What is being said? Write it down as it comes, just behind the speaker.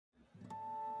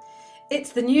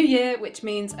It's the new year, which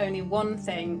means only one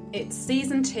thing. It's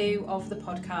season 2 of the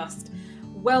podcast.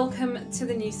 Welcome to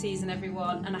the new season,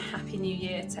 everyone, and a happy new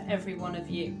year to every one of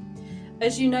you.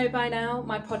 As you know by now,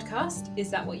 my podcast, Is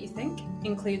That What You Think?,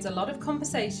 includes a lot of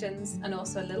conversations and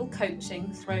also a little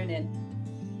coaching thrown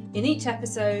in. In each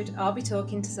episode, I'll be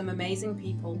talking to some amazing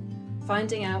people,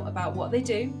 finding out about what they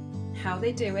do, how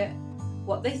they do it,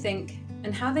 what they think,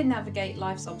 and how they navigate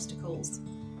life's obstacles.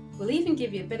 We'll even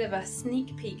give you a bit of a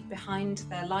sneak peek behind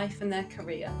their life and their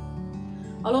career.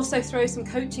 I'll also throw some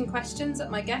coaching questions at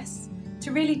my guests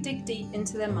to really dig deep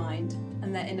into their mind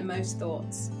and their innermost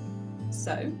thoughts.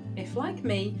 So, if like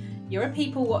me, you're a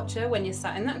people watcher when you're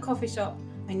sat in that coffee shop,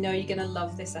 I know you're going to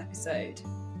love this episode.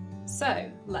 So,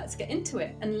 let's get into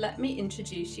it and let me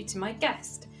introduce you to my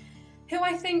guest, who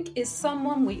I think is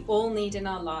someone we all need in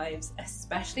our lives,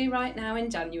 especially right now in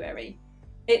January.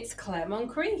 It's Claire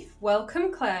Moncrieffe.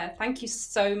 Welcome, Claire. Thank you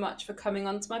so much for coming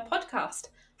onto my podcast.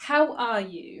 How are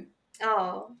you?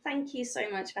 Oh, thank you so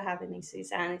much for having me,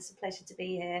 Suzanne. It's a pleasure to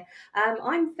be here.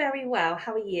 I'm very well.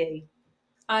 How are you?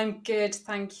 I'm good,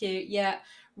 thank you. Yeah,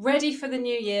 ready for the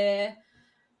new year.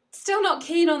 Still not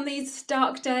keen on these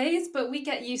dark days, but we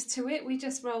get used to it. We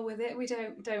just roll with it. We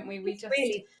don't we? It's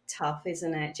really tough,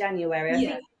 isn't it? January. I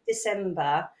think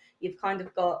December, you've kind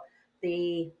of got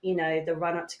the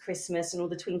run up to Christmas and all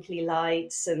the twinkly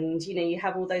lights and, you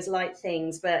have all those light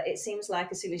things. But it seems like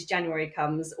as soon as January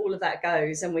comes, all of that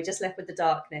goes and we're just left with the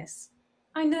darkness.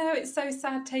 I know, it's so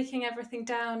sad taking everything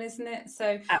down, isn't it?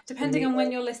 So depending Absolutely. on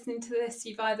when you're listening to this,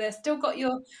 you've either still got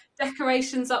your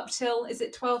decorations up till, is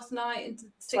it 12th night into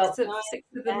 6th 12th of, night,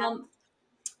 6th of the yeah. month?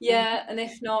 Yeah, and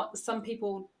if not, some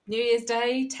people, New Year's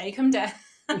Day, take them down.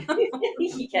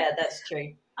 Yeah, that's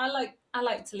true. I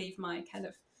like to leave my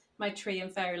tree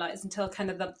and fairy lights until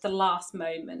kind of the last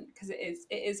moment, because it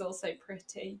is also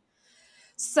pretty.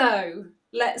 So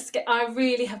I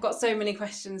really have got so many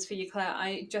questions for you, Claire.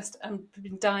 I'm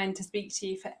been dying to speak to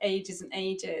you for ages and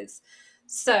ages.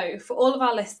 So for all of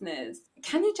our listeners,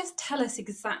 can you just tell us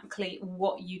exactly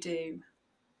what you do?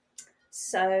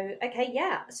 So, okay,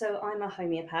 yeah. So I'm a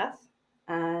homeopath.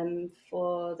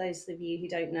 For those of you who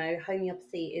don't know,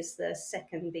 homeopathy is the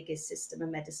second biggest system of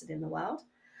medicine in the world.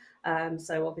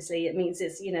 So obviously it means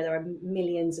there are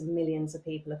millions and millions of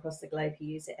people across the globe who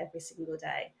use it every single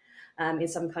day. In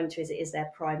some countries, it is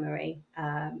their primary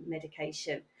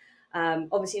medication.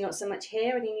 Obviously not so much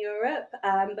here and in Europe,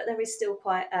 but there is still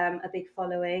quite a big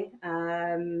following,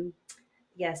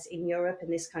 yes, in Europe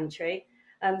and this country.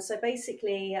 So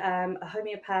basically, a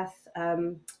homeopath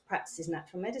practices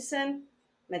natural medicine.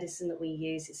 Medicine that we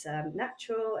use is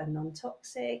natural and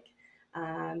non-toxic,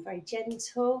 very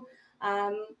gentle.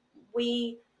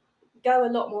 We go a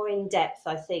lot more in depth,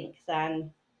 I think,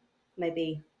 than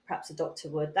maybe perhaps a doctor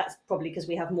would. That's probably because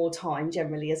we have more time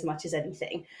generally as much as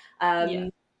anything.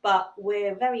 But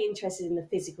we're very interested in the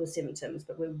physical symptoms,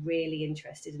 but we're really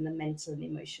interested in the mental and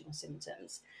emotional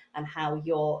symptoms and how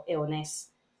your illness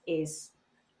is,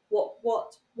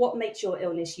 what makes your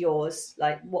illness yours,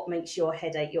 like what makes your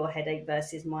headache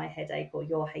versus my headache, or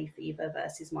your hay fever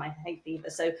versus my hay fever.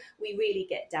 So we really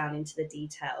get down into the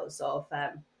details of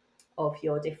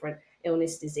your different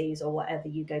illness, disease, or whatever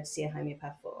you go to see a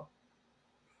homeopath for.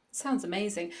 Sounds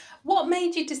amazing. What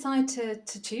made you decide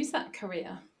to choose that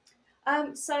career?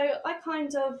 So I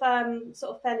kind of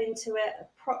sort of fell into it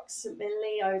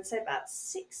approximately, I would say, about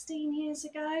 16 years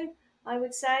ago, I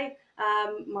would say.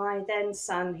 My then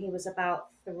son, he was about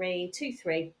 3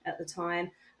 at the time.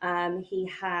 He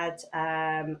had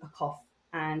a cough,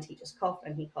 and he just coughed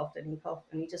and he coughed and he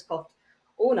coughed and he just coughed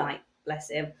all night,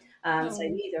 bless him. So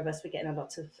neither of us were getting a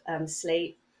lot of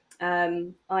sleep.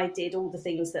 I did all the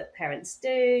things that parents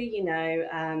do,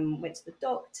 went to the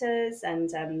doctors, and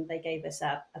they gave us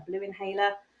a blue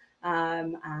inhaler,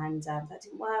 and that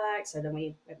didn't work. So then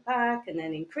we went back and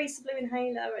then increased the blue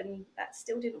inhaler, and that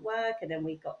still didn't work. And then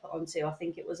we got put onto, I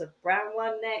think it was a brown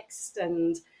one next,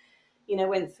 and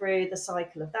went through the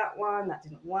cycle of that one. That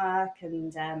didn't work,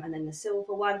 and then the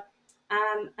silver one.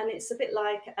 And it's a bit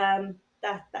like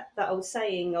that old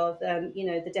saying of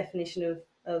the definition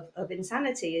of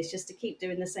insanity is just to keep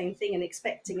doing the same thing and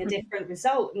expecting a different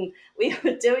result. And we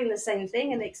were doing the same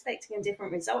thing and expecting a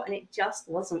different result, and it just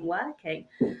wasn't working.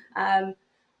 And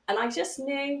I just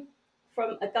knew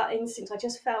from a gut instinct, I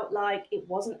just felt like it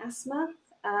wasn't asthma.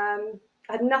 I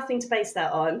had nothing to base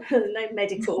that on, no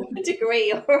medical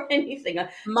degree or anything.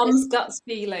 Mum's gut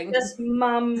feeling. Just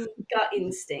mum gut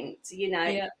instinct,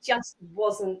 just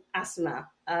wasn't asthma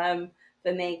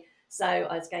for me. So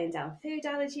I was going down food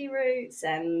allergy routes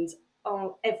and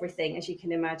everything, as you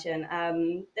can imagine.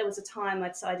 There was a time I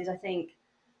decided, I think,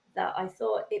 that I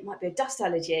thought it might be a dust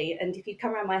allergy. And if you'd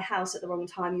come around my house at the wrong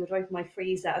time, you would open my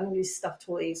freezer and all these stuffed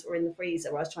toys were in the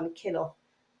freezer where I was trying to kill off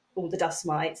all the dust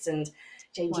mites and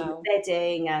changing the Wow.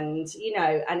 bedding. And,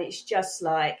 and it's just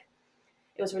like,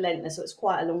 it was relentless. So it was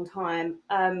quite a long time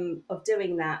of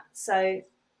doing that. So,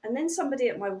 and then somebody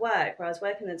at my work where I was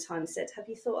working at the time said, "Have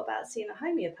you thought about seeing a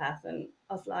homeopath?" And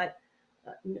I was like,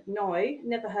 "No,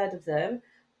 never heard of them."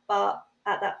 But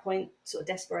at that point, sort of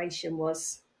desperation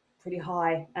was pretty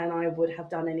high, and I would have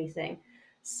done anything.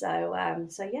 So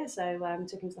took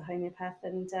him to the homeopath,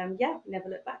 and never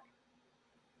looked back.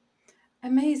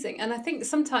 Amazing. And I think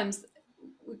sometimes,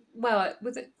 well,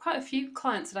 with quite a few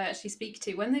clients that I actually speak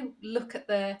to, when they look at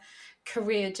their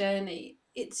career journey,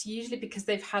 it's usually because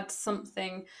they've had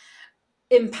something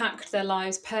impact their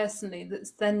lives personally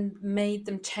that's then made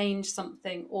them change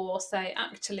something or say,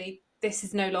 actually, this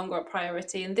is no longer a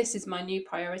priority and this is my new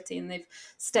priority. And they've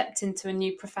stepped into a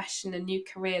new profession, a new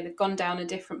career. They've gone down a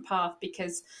different path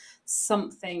because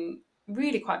something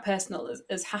really quite personal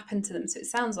has happened to them. So it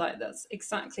sounds like that's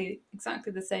exactly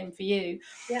the same for you.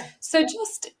 Yeah. So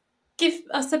just give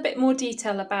us a bit more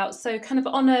detail about, so kind of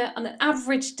on an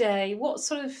average day, what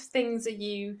sort of things are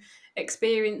you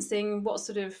experiencing? What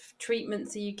sort of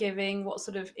treatments are you giving? What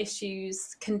sort of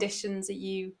issues, conditions are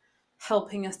you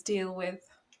helping us deal with?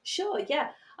 Sure, yeah.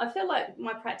 I feel like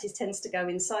my practice tends to go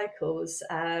in cycles.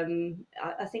 I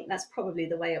think that's probably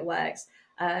the way it works.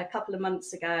 A couple of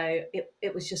months ago,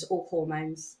 it was just all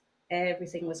hormones.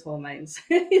 Everything was hormones.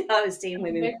 I was seeing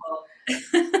women for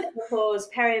menopause,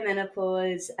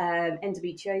 perimenopause,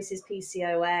 endometriosis,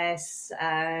 PCOS,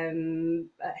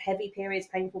 heavy periods,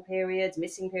 painful periods,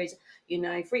 missing periods,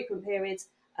 frequent periods.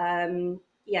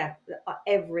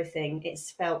 Everything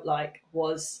it's felt like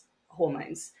was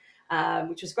hormones,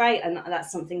 which was great. And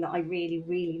that's something that I really,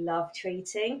 really love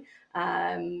treating.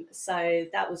 So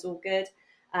that was all good.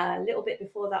 A little bit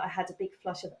before that, I had a big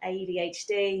flush of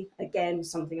ADHD. Again,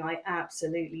 something I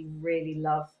absolutely really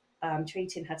love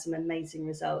treating, had some amazing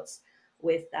results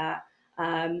with that.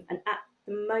 And at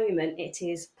the moment, it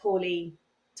is poorly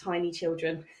tiny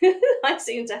children. I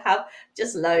seem to have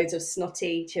just loads of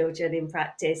snotty children in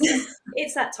practice.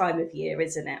 It's that time of year,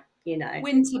 isn't it?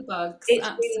 Winter bugs, It's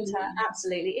winter, absolutely.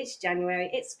 absolutely. It's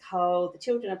January, it's cold, the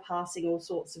children are passing all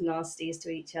sorts of nasties to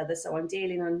each other. So I'm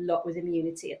dealing a lot with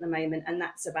immunity at the moment, and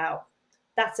that's about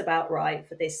right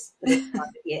for this time of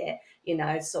year,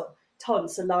 sort of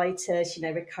tonsillitis,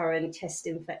 recurrent chest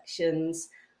infections,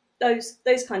 those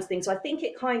kinds of things. So I think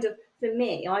it kind of, for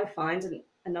me, I find, and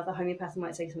another homeopath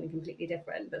might say something completely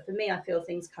different, but for me, I feel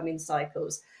things come in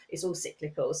cycles. It's all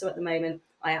cyclical. So at the moment,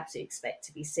 I absolutely expect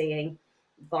to be seeing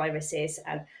viruses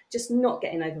and just not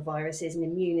getting over viruses and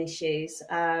immune issues.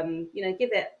 Give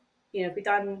it. If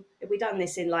we done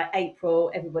this in like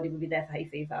April, everybody would be there for hay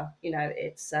fever.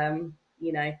 It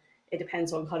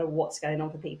depends on kind of what's going on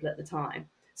for people at the time.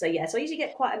 So I usually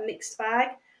get quite a mixed bag,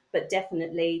 but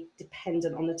definitely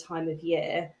dependent on the time of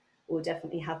year, we'll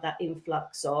definitely have that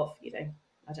influx of,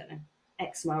 I don't know,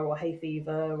 eczema or hay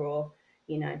fever or,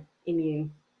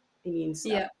 immune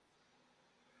stuff. Yeah.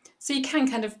 So you can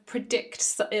kind of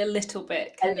predict a little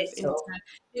bit, A kind of little.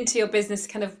 into your business,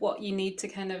 kind of what you need to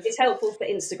kind of. It's helpful for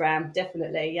Instagram,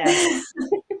 definitely. Yeah.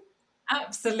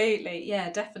 Absolutely, yeah,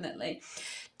 definitely.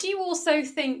 Do you also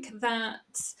think that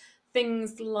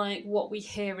things like what we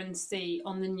hear and see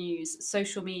on the news,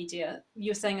 social media,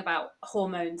 you're saying about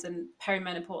hormones and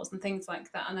perimenopause and things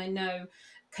like that, and I know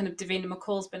kind of Davina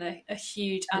McCall's been a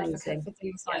huge advocate Amazing. for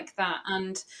things Yeah. like that,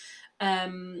 and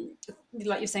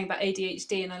like you're saying about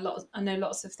ADHD, and I know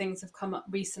lots of things have come up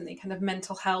recently, kind of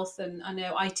mental health, and I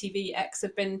know ITVX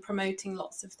have been promoting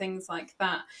lots of things like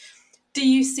that. Do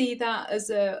you see that as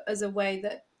a way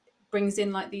that brings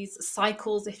in like these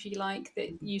cycles, if you like,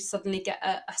 that you suddenly get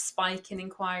a spike in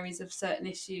inquiries of certain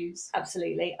issues?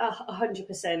 Absolutely,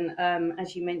 100%.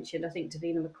 As you mentioned, I think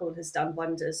Davina McCall has done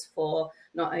wonders for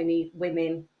not only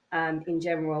women in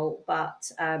general, but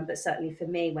certainly for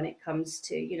me when it comes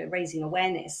to raising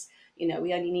awareness.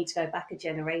 We only need to go back a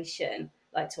generation,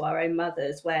 like to our own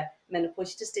mothers, where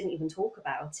menopause, you just didn't even talk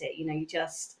about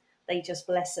it. They just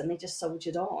bless them, they just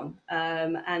soldiered on,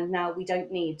 and now we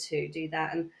don't need to do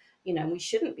that, and we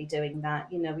shouldn't be doing that.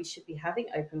 We should be having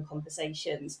open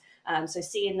conversations. So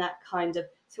seeing that kind of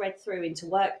thread through into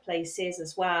workplaces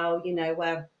as well,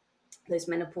 where those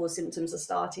menopause symptoms are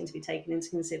starting to be taken into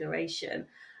consideration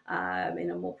in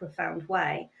a more profound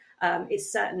way. It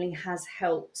certainly has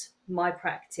helped my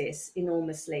practice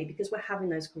enormously because we're having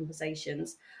those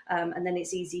conversations. And then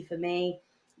it's easy for me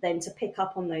then to pick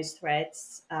up on those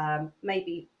threads,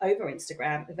 maybe over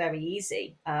Instagram, very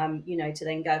easy, to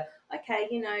then go, okay,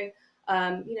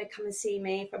 come and see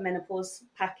me for a menopause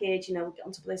package. We'll get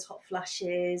on top of those hot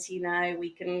flushes.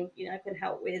 We can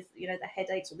help with, the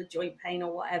headaches or the joint pain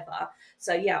or whatever.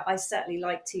 So yeah, I certainly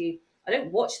like to. I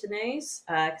don't watch the news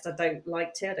because I don't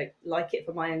like to. I don't like it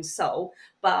for my own soul,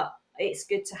 but it's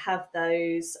good to have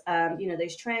those,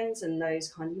 those trends and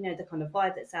those kind of, the kind of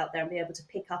vibe that's out there, and be able to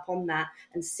pick up on that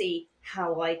and see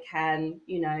how I can,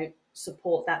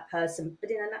 support that person, but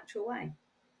in a natural way.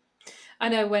 I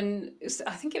know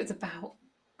I think it was about,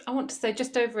 I want to say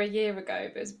just over a year ago,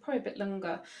 but it was probably a bit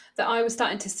longer, that I was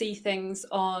starting to see things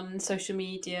on social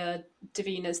media,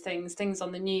 Davina's things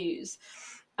on the news.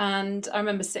 And I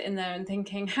remember sitting there and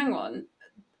thinking, hang on,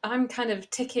 I'm kind of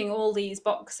ticking all these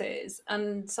boxes.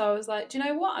 And so I was like, do you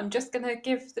know what? I'm just going to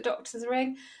give the doctors a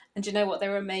ring. And do you know what? They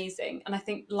were amazing. And I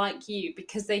think, like you,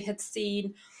 because they had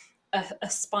seen a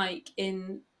spike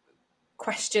in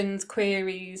questions,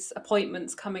 queries,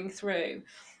 appointments coming through.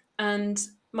 And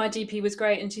my GP was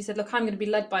great. And she said, look, I'm going to be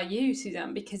led by you,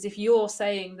 Suzanne, because if you're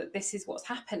saying that this is what's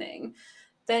happening,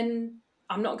 then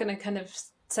I'm not going to kind of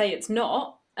say it's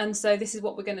not. And so this is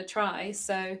what we're going to try.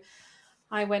 So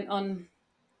I went on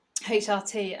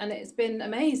HRT and it's been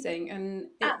amazing, and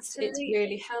it's Absolutely.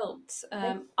 really helped.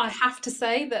 I have to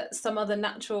say that some other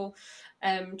natural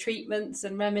treatments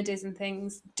and remedies and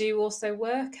things do also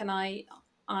work, and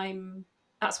I'm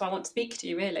that's why I want to speak to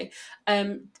you really.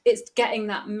 It's getting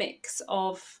that mix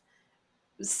of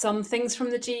some things from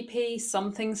the GP,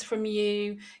 some things from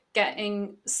you,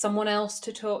 getting someone else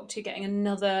to talk to, getting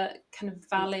another kind of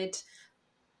valid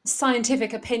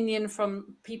scientific opinion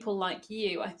from people like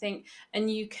you, I think, and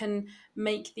you can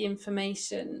make the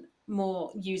information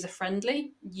more user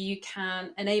friendly. You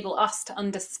can enable us to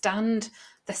understand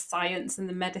the science and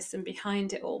the medicine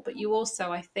behind it all, but you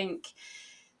also, I think,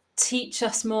 teach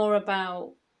us more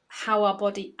about how our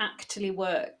body actually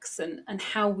works and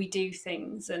how we do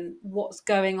things and what's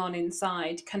going on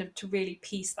inside, kind of to really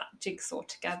piece that jigsaw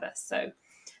together. So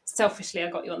selfishly,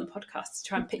 I got you on the podcast to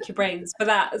try and pick your brains for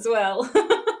that as well.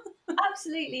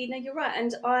 Absolutely, no, you're right.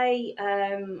 And I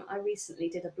recently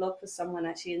did a blog for someone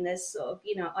actually, and there's sort of,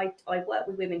 I work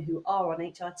with women who are on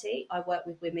HRT. I work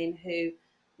with women who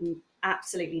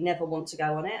absolutely never want to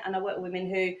go on it, and I work with women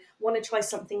who want to try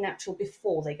something natural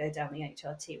before they go down the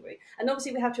HRT route. And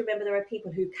obviously, we have to remember there are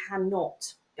people who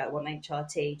cannot go on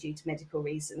HRT due to medical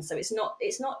reasons. So it's not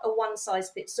a one size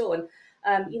fits all. And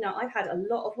I've had a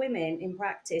lot of women in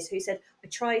practice who said, I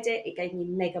tried it, it gave me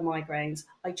mega migraines.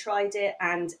 I tried it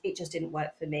and it just didn't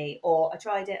work for me. Or I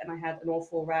tried it and I had an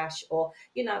awful rash. Or,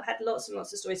 I've had lots and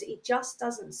lots of stories. It just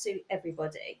doesn't suit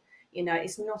everybody.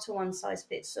 It's not a one size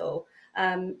fits all.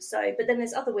 But then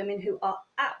there's other women who are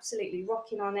absolutely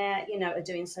rocking on it, are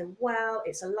doing so well.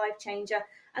 It's a life changer.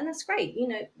 And that's great.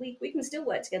 We can still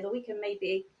work together. We can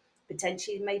maybe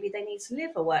they need some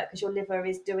liver work because your liver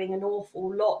is doing an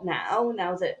awful lot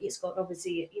now that it's got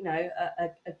obviously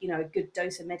a good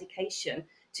dose of medication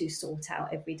to sort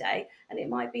out every day, and it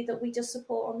might be that we just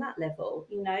support on that level.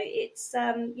 It's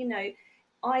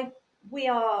I we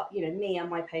are, me and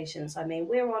my patients, I mean,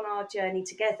 we're on our journey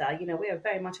together. We are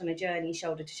very much on a journey,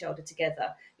 shoulder to shoulder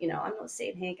together. I'm not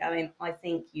sitting here going, I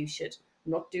think you should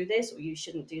not do this or you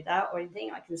shouldn't do that or anything.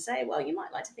 I can say, well, you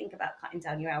might like to think about cutting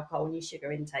down your alcohol and your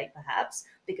sugar intake perhaps,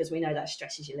 because we know that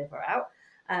stresses your liver out.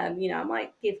 I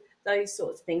might give those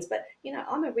sorts of things, but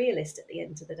I'm a realist at the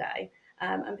end of the day.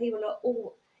 And people are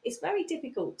all, it's very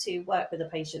difficult to work with a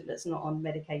patient that's not on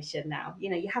medication now.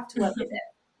 You have to work with it.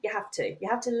 You have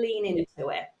to lean Yeah. into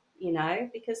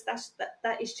it, because that's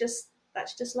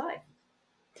just life.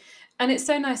 And it's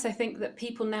so nice, I think, that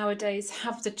people nowadays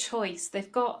have the choice.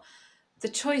 They've got the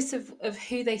choice of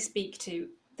who they speak to.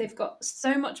 They've got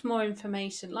so much more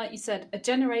information. Like you said, a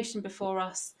generation before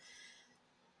us,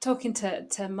 talking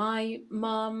to my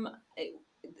mum,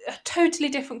 a totally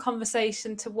different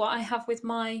conversation to what I have with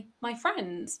my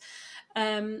friends.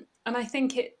 And I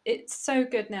think it's so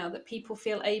good now that people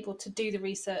feel able to do the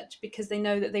research because they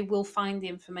know that they will find the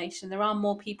information. There are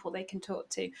more people they can talk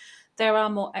to. There are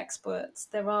more experts.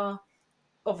 There are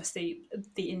obviously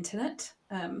the internet,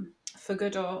 for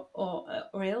good or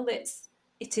ill.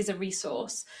 It is a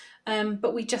resource,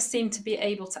 but we just seem to be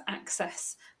able to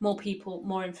access more people,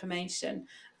 more information,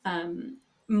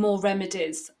 more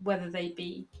remedies, whether they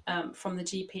be from the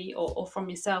GP or from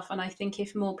yourself. And I think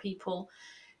if more people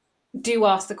do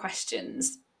ask the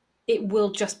questions, it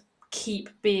will just keep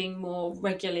being more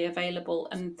regularly available,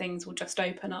 and things will just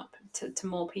open up to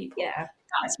more people. Yeah,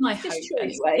 That's my it's just hope,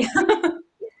 choice. anyway.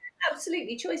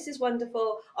 Absolutely. Choice is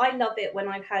wonderful. I love it when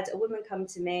I've had a woman come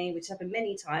to me, which happened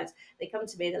many times. They come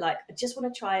to me, they're like, I just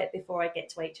want to try it before I get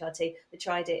to HRT. They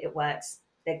tried it, it works.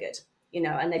 They're good.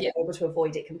 and they've Yeah. been able to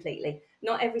avoid it completely.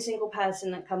 Not every single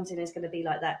person that comes in is going to be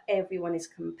like that. Everyone is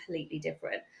completely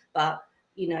different. But,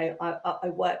 I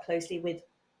work closely with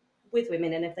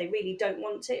women, and if they really don't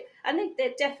want to, and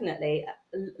they're definitely,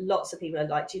 lots of people are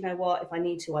like, do you know what, if I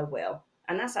need to, I will.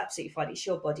 And that's absolutely fine. It's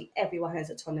your body. Everyone has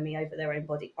autonomy over their own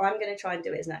body. I'm going to try and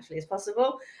do it as naturally as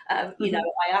possible. Mhm.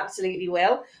 I absolutely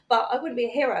will. But I wouldn't be a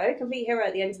hero, complete hero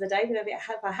at the end of the day. But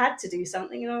if I had to do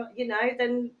something, then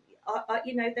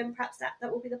then perhaps that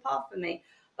will be the path for me.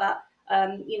 But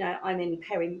I'm in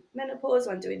perimenopause.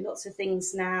 I'm doing lots of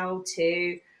things now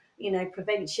to,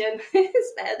 prevention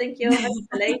is better than cure,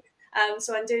 hopefully.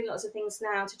 So I'm doing lots of things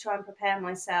now to try and prepare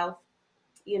myself,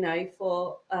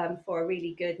 for a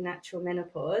really good natural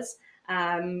menopause.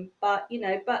 But at the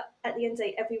end of the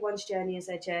day, everyone's journey is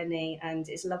their journey, and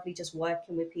it's lovely just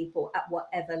working with people at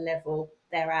whatever level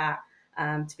they're at,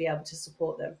 to be able to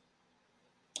support them.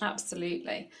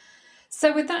 Absolutely.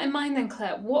 So, with that in mind, then,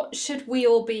 Claire, what should we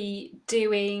all be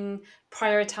doing,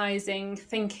 prioritizing,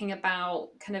 thinking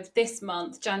about kind of this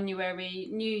month, January,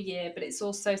 New Year, but it's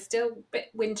also still a bit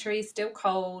wintry, still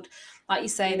cold. Like you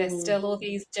say, there's Mm. still all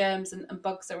these germs and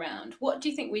bugs around. What do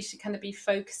you think we should kind of be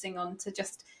focusing on to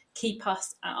just keep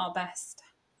us at our best?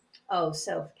 Oh,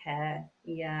 self care.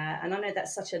 Yeah. And I know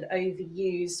that's such an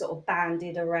overused, sort of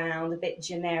bandied around, a bit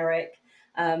generic.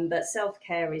 But self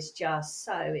care is just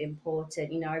so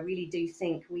important. I really do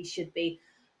think we should be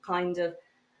kind of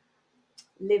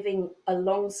living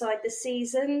alongside the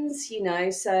seasons.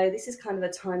 So this is kind of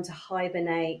a time to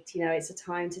hibernate. It's a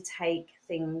time to take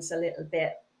things a little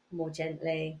bit more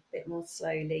gently, a bit more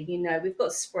slowly. We've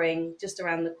got spring just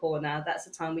around the corner. That's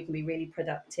a time we can be really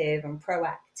productive and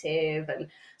proactive and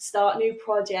start new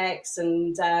projects.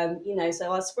 And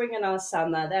so our spring and our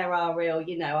summer, they're our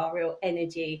real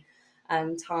energy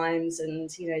times. And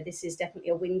this is definitely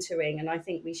a wintering, and I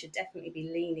think we should definitely be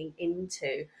leaning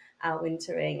into our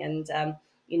wintering, and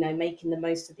making the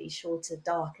most of these shorter,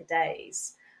 darker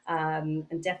days,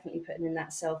 and definitely putting in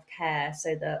that self care,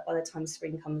 so that by the time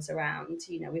spring comes around,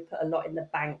 we put a lot in the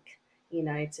bank,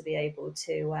 to be able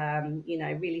to,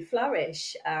 really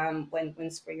flourish,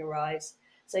 when spring arrives.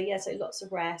 So yeah, so lots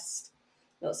of rest,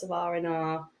 lots of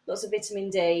R&R, lots of vitamin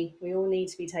D. We all need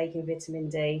to be taking vitamin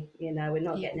D. We're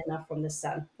not Yeah. getting enough from the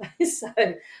sun, so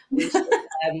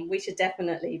we should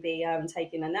definitely be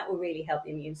taking, and that will really help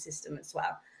the immune system as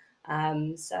well.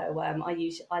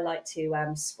 I like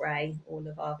to spray all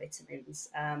of our vitamins,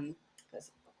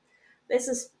 because there's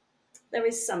this, there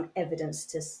is some evidence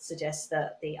to suggest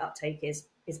that the uptake is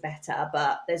better,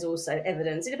 but there's also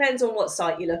evidence. It depends on what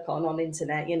site you look on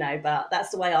internet, but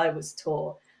that's the way I was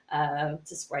taught, to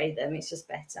spray them. It's just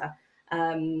better.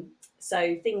 Um,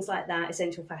 so things like that,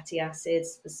 essential fatty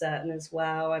acids for certain as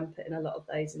well. I'm putting a lot of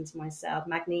those into myself.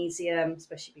 Magnesium,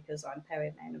 especially because I'm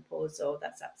perimenopausal,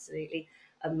 that's absolutely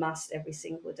a must every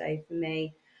single day for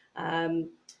me. Um,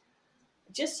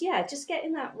 just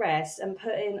getting that rest and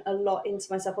putting a lot into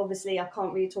myself. Obviously, I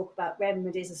can't really talk about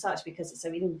remedies as such because it's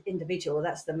so individual.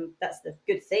 That's the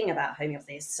good thing about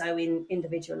homeopathy. It's so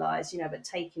individualized, but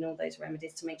taking all those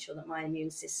remedies to make sure that my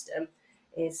immune system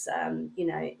is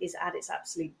at its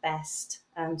absolute best,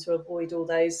 to avoid all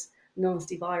those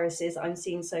nasty viruses I'm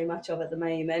seeing so much of at the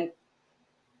moment.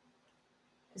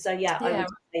 So yeah, I Yeah.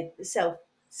 would say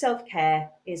self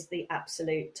care is the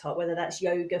absolute top. Whether that's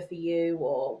yoga for you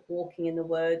or walking in the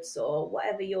woods or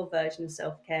whatever your version of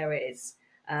self care is,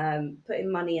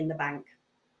 putting money in the bank.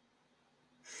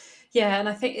 Yeah. And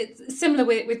I think it's similar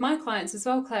with my clients as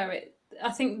well, Claire.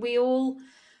 I think we all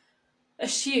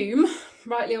assume,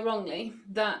 rightly or wrongly,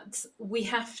 that we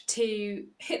have to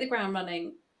hit the ground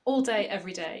running all day,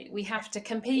 every day. We have to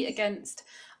compete against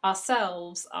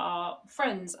ourselves, our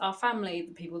friends, our family,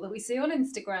 the people that we see on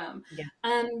Instagram. Yeah,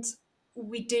 And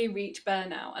we do reach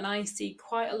burnout. And I see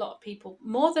quite a lot of people,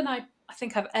 more than I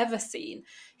think I've ever seen,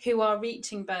 who are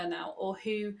reaching burnout or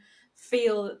who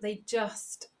feel that they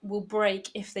just will break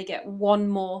if they get one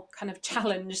more kind of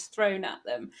challenge thrown at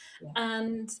them. yeah,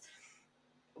 And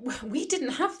we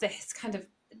didn't have this kind of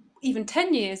even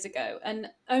 10 years ago. And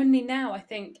only now, I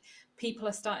think people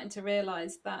are starting to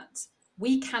realize that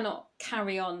we cannot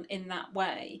carry on in that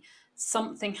way.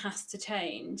 Something has to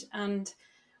change. And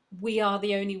we are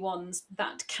the only ones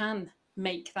that can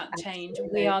make that change. We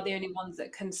absolutely. are the only ones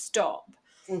that can stop.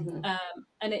 Hmm.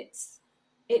 And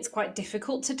it's quite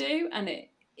difficult to do, and it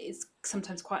is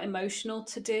sometimes quite emotional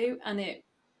to do. And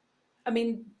I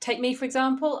mean, take me for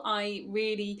example. I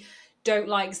really don't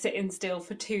like sitting still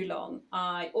for too long.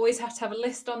 I always have to have a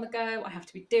list on the go. I have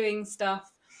to be doing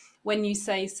stuff. When you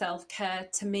say self care,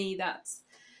 to me, that's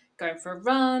going for a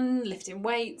run, lifting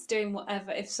weights, doing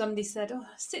whatever. If somebody said, "Oh,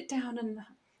 sit down and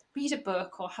read a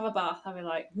book or have a bath, I'll be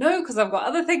like, no, because I've got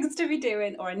other things to be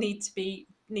doing, or I need to be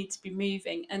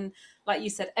moving. And like you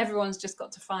said, everyone's just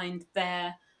got to find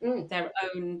Mm, their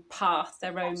own path,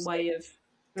 their own way absolutely. of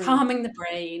Mm, calming the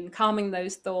brain, calming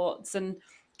those thoughts, and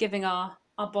giving our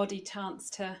body chance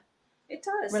to it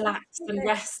does, relax and absolutely.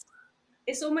 rest.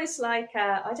 It's almost like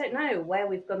I don't know where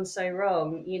we've gone so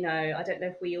wrong. I don't know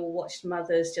if we all watched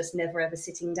mothers just never ever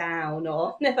sitting down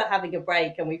or never having a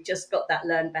break, and we've just got that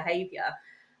learned behaviour.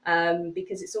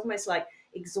 Because it's almost like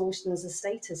exhaustion as a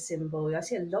status symbol. I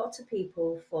see a lot of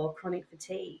people for chronic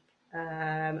fatigue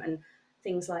and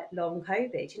things like long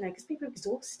COVID. Because people are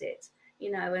exhausted.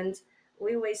 And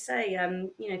we always say,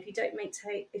 if you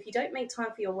don't make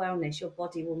time for your wellness, your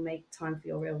body will make time for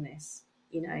your illness.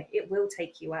 It will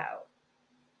take you out.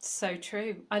 So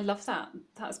true. I love that.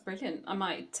 That's brilliant. I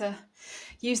might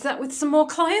use that with some more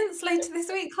clients later this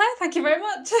week, Claire. Thank you very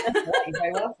much. You're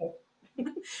very welcome.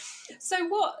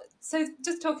 So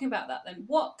just talking about that then,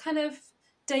 what kind of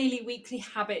daily, weekly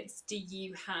habits do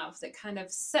you have that kind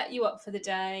of set you up for the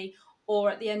day, or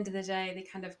at the end of the day, they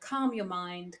kind of calm your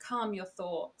mind, calm your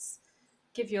thoughts,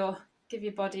 give your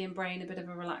body and brain a bit of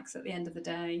a relax at the end of the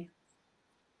day?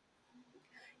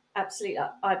 Absolutely.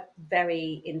 I'm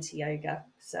very into yoga.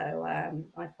 So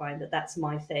I find that that's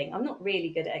my thing. I'm not really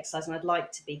good at exercise, and I'd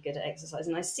like to be good at exercise.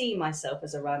 And I see myself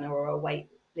as a runner or a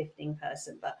weightlifting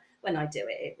person. But when I do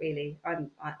it,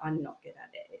 I'm not good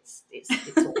at it.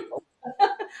 It's awful.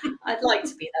 I'd like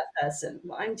to be that person,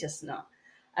 but I'm just not.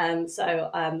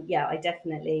 Yeah, I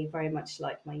definitely very much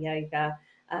like my yoga.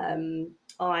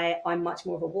 I'm much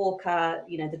more of a walker.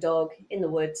 The dog in the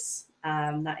woods.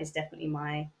 That is definitely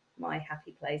my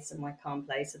happy place and my calm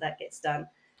place. So that gets done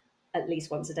at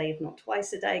least once a day, if not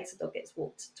twice a day, because the dog gets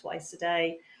walked twice a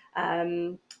day.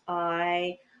 Um,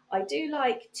 I I do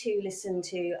like to listen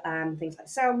to things like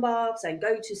sound baths and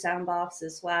go to sound baths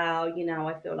as well.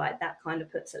 I feel like that kind of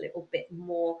puts a little bit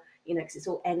more, because it's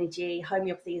all energy.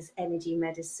 Homeopathy is energy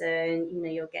medicine.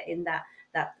 You're getting that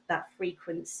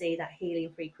frequency, that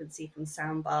healing frequency from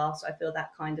sound baths. So I feel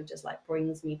that kind of just like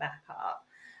brings me back up.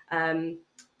 Um,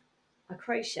 I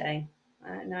crochet. I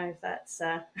don't know if that's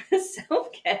a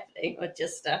self care thing or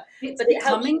just It's but it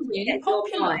helps becoming you really get your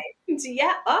popular. mind.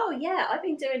 Yeah. Oh, yeah. I've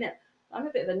been doing it. I'm a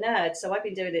bit of a nerd, so I've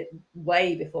been doing it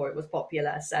way before it was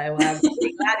popular. So I'm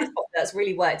really glad it's popular. That's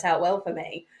really worked out well for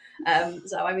me.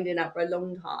 So I've been doing that for a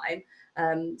long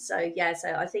time. So yeah.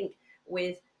 So I think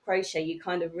with crochet, you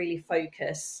kind of really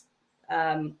focus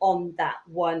on that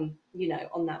one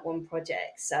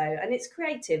project. So, and it's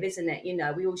creative, isn't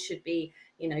it? We all should be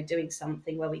doing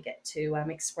something where we get to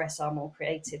express our more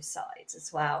creative sides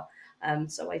as well.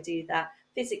 So I do that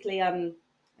physically. I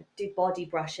do body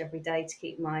brush every day to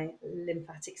keep my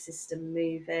lymphatic system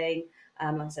moving.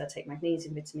 Like I said, I take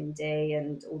magnesium, vitamin D,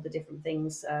 and all the different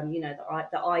things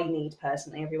that I need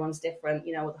personally. Everyone's different,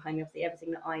 all the homeopathy,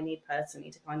 everything that I need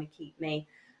personally to kind of keep me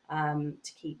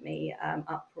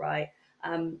upright.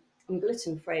 Um, I'm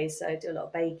gluten free, so I do a lot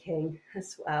of baking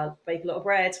as well. Bake a lot of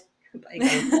bread. Bake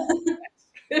a lot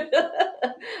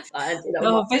I do that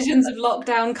Oh, visions of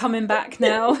lockdown coming back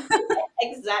now.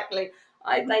 exactly.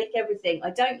 I bake everything.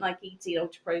 I don't like eating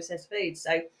ultra processed food,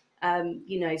 so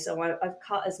I've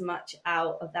cut as much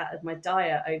out of that of my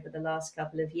diet over the last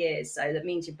couple of years. So that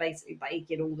means you're basically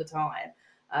baking all the time.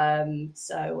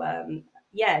 So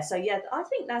yeah, I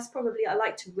think that's probably. I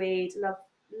like to read.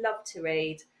 Love to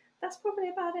read. That's probably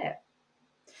about it.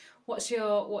 What's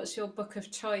your book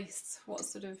of choice? What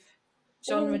sort of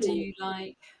genre do Oh, you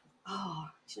like?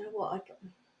 do you know what?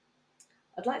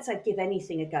 I'd like to give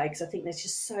anything a go because I think there's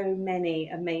just so many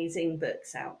amazing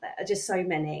books out there, just so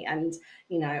many, and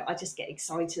I just get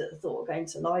excited at the thought of going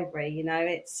to the library.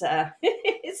 It's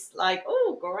it's like,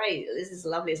 oh, great, this is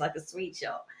lovely. It's like a sweet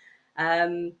shop.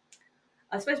 Um,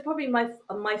 I suppose probably my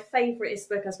favouriteest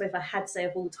book, I suppose if I had to say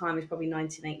of all time, is probably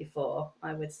 1984.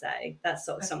 I would say that's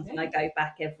sort of something I Okay. go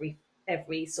back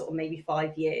every sort of maybe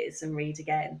 5 years and read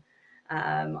again.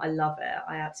 I love it.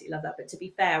 I absolutely love that. But to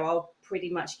be fair, I'll pretty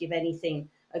much give anything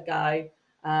a go.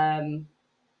 Um,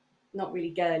 Not really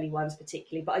girly ones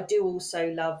particularly, but I do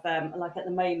also love, like at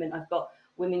the moment, I've got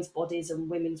women's bodies and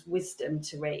women's wisdom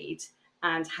to read,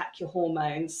 and hack your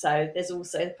hormones. So there's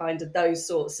also kind of those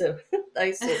sorts of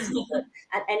those sorts of books.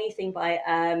 And anything by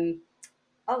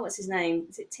what's his name?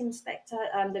 Is it Tim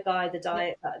Spector? The guy, the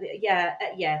Yeah.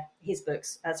 diet, yeah, his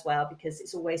books as well, because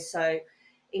it's always so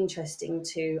interesting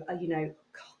to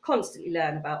constantly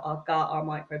learn about our gut, our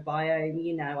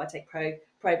microbiome. I take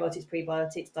probiotics,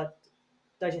 prebiotics,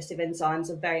 digestive enzymes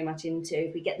are very much into.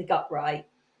 If we get the gut right,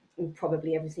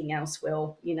 probably everything else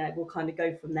will kind of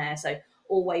go from there. So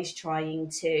always trying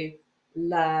to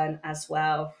learn as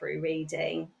well through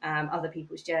reading other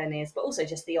people's journeys, but also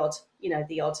just the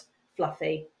odd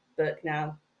fluffy book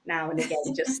now and again,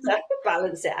 just to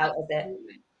balance it out a bit.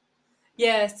 Absolutely.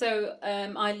 Yeah, so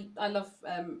I love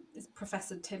it's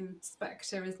Professor Tim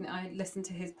Spector, isn't it? I listened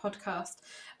to his podcast.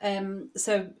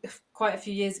 So quite a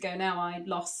few years ago now, I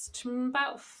lost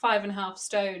about 5.5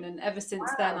 stone, and ever since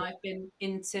then, Wow. I've been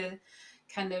into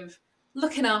kind of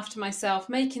looking after myself,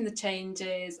 making the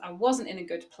changes. I wasn't in a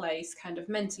good place, kind of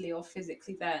mentally or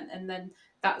physically then, and then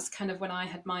that's kind of when I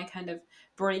had my kind of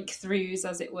breakthroughs,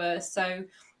 as it were. So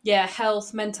yeah,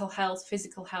 health, mental health,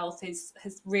 physical health has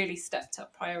really stepped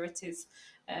up priorities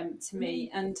to Mm.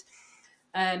 me. And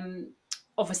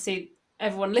obviously,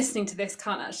 everyone listening to this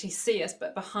can't actually see us,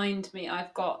 but behind me,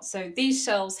 I've got so these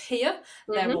shelves here.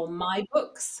 They're Hmm. all my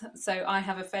books. So I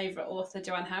have a favourite author,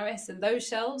 Joanne Harris, and those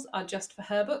shelves are just for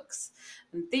her books.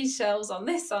 And these shelves on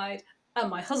this side are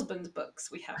my husband's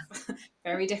books. We have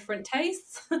very different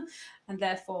tastes, and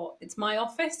therefore it's my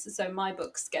office, so my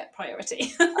books get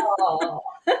priority. Oh,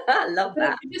 I love But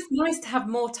that. it'd be just nice to have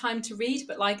more time to read.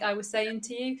 But like I was saying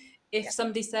to you, if Yeah,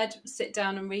 somebody said sit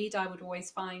down and read, I would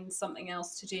always find something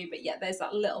else to do. But yeah, there's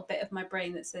that little bit of my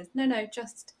brain that says, no, no,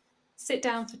 just sit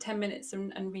down for 10 minutes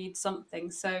and read something.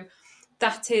 So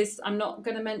that is, I'm not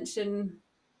going to mention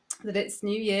that it's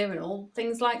New Year and all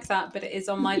things like that, but it is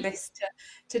on my list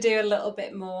to do a little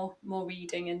bit more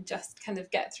reading and just kind of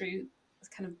get through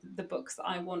kind of the books that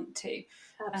I want to.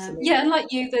 absolutely. Yeah, and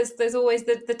like you, there's always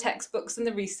the textbooks and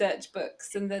the research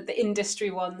books and the industry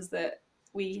ones that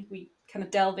we kind of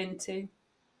delve into.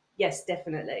 Yes,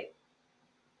 definitely.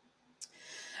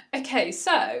 Okay,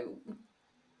 so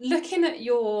looking at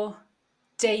your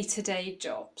day-to-day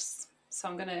jobs, so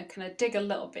I'm going to kind of dig a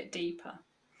little bit deeper.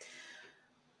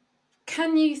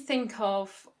 Can you think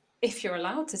of, if you're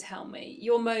allowed to tell me,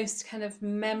 your most kind of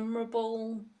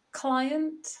memorable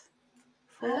client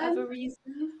for whatever Um,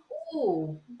 reason?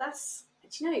 oh, do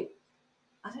you know,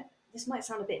 I don't, this might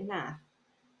sound a bit naff.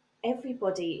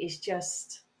 Everybody is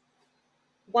just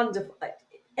wonderful.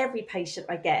 Every patient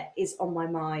I get is on my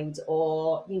mind,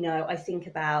 or I think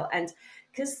about, and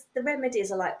because the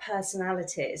remedies are like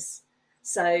personalities,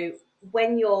 so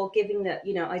when you're giving that,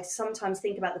 I sometimes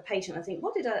think about the patient. I think,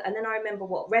 what did I? And then I remember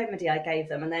what remedy I gave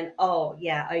them, and then oh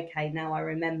yeah, okay, now I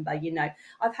remember.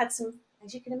 I've had some,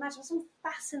 as you can imagine, some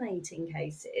fascinating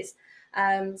cases.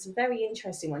 Some very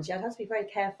interesting ones. Yeah, I'd have to be very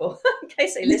careful in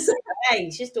case they listen. Hey,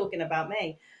 she's talking about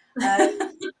me.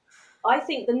 I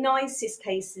think the nicest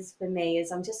cases for me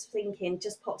is I'm just thinking,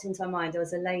 just popped into my mind. There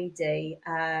was a lady,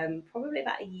 probably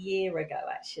about a year ago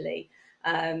actually,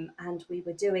 and we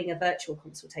were doing a virtual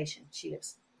consultation. She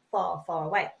lives far, far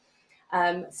away.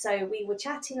 So we were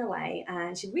chatting away,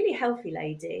 and she's a really healthy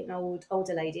lady, an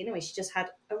older lady. Anyway, she just had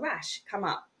a rash come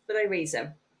up for no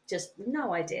reason, just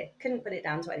no idea, couldn't put it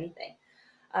down to anything.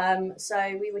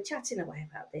 So we were chatting away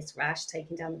about this rash,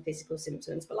 taking down the physical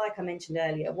symptoms. But like I mentioned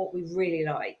earlier, what we really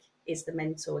like is the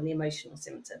mental and the emotional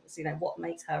symptoms. What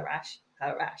makes her rash,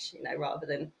 rather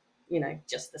than,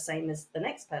 just the same as the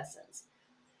next person's.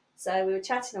 So we were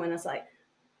chatting away, and I was like,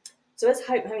 so as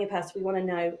homeopaths, we want to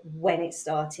know when it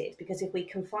started, because if we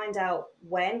can find out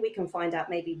when, we can find out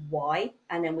maybe why,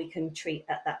 and then we can treat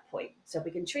at that point. So if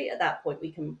we can treat at that point,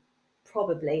 we can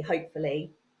probably,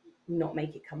 hopefully, not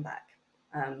make it come back,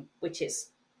 which is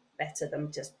better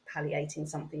than just palliating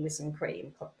something with some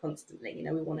cream constantly.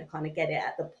 We want to kind of get it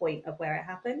at the point of where it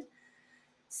happened.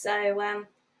 So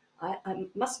I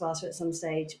must have asked her at some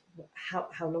stage, how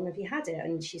long have you had it?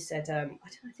 And she said, I don't know,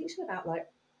 I think she was about like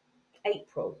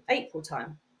April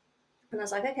time. And I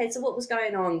was like, okay, so what was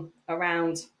going on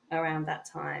around that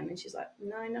time? And she's like,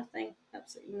 no, nothing,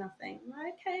 absolutely nothing. I'm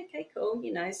like, okay, cool.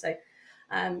 So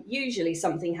usually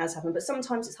something has happened, but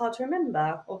sometimes it's hard to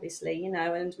remember, obviously,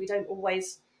 and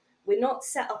we're not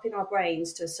set up in our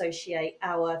brains to associate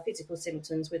our physical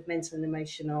symptoms with mental and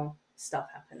emotional stuff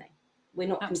happening. We're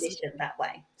not conditioned Absolutely. that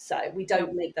way. So we Nope.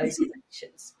 don't make those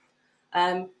connections.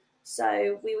 Um,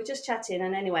 so we were just chatting,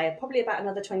 and anyway, probably about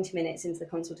another 20 minutes into the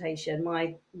consultation,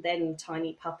 my then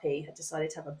tiny puppy had decided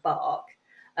to have a bark.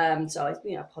 So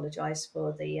I, apologised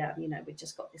for the, we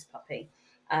just got this puppy.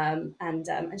 And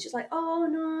she's like, oh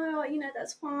no,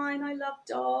 that's fine. I love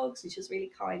dogs. And she was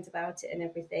really kind about it and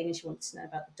everything. And she wanted to know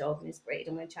about the dog and his breed.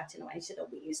 And we were chatting away. She said, oh,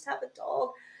 we used to have a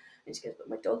dog. And she goes, but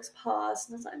my dog's passed.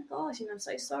 And I was like, oh gosh, I'm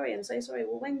so sorry. I'm so sorry.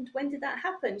 Well, when did that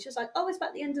happen? She was like, oh, it's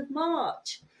about the end of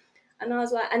March. And I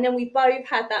was like, and then we both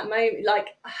had that moment, like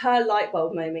her light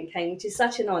bulb moment came, which is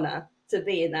such an honor to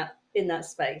be in that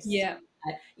space. Yeah,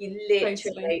 You totally.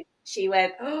 literally, she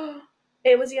went, oh,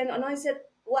 it was the end. And I said,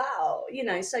 wow,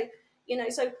 so,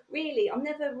 So really, I'm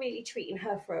never really treating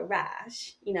her for a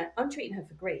rash. I'm treating her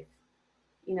for grief.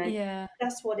 You know, Yeah.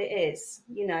 that's what it is.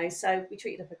 So we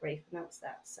treated her for grief, and that's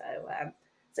that.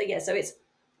 So yeah, so it's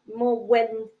more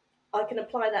when I can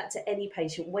apply that to any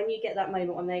patient. When you get that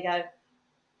moment when they go,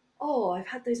 "Oh, I've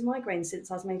had those migraines since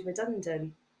I was made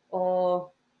redundant,"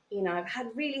 or I've had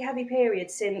really heavy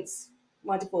periods since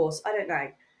my divorce. I don't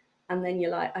know. And then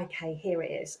you're like, okay, here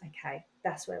it is. Okay,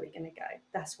 that's where we're going to go.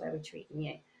 That's where we're treating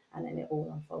you. And then it all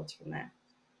unfolds from there.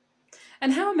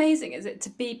 And how amazing is it to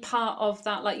be part of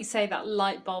that, like you say, that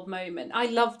light bulb moment? I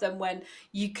love them when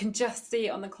you can just see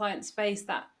it on the client's face,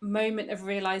 that moment of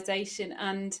realization,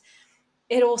 and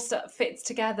it all fits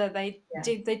together. They Yeah.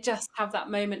 do, they just have that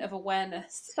moment of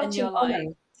awareness, and Such an you're like,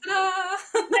 honour.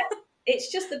 ta-da! Yeah.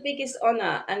 It's just the biggest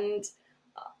honour. And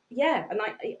yeah, and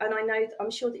I know,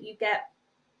 I'm sure that you get,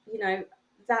 you know,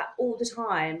 that all the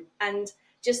time. And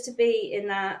just to be in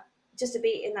that,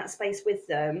 space with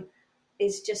them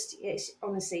is just, it's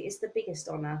honestly, it's the biggest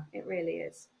honour. It really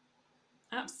is.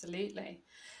 Absolutely.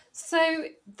 So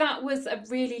that was a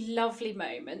really lovely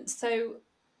moment. So,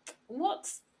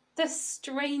 what's the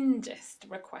strangest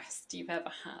request you've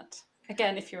ever had?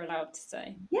 Again, if you're allowed to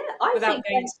say, Yeah, I without think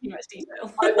going into too much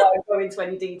detail. I won't go into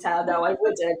any detail. No, I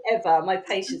wouldn't ever. My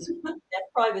patients, their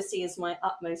privacy is my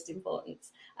utmost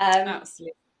importance.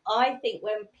 Absolutely. I think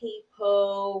when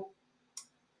people,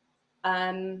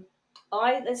 um,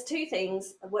 I there's two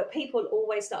things where people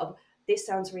always start off, this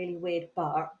sounds really weird,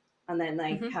 but, and then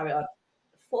they Hmm. carry on.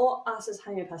 For us as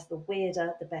homeopaths, the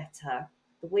weirder the better.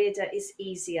 The weirder is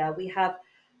easier. We have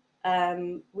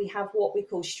what we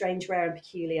call strange, rare, and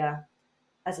peculiar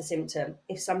as a symptom.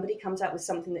 If somebody comes out with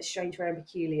something that's strange, rare, and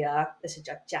peculiar, it's a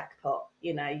jackpot.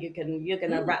 You're gonna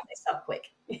Mm. wrap this up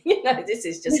quick. This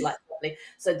is just like lovely.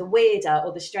 So the weirder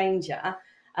or the stranger.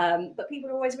 But people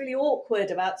are always really awkward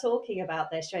about talking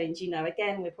about their strange.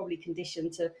 Again, we're probably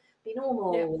conditioned to be Yeah.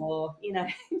 normal or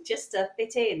just to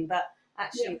fit in. But Yeah.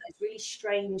 actually, those really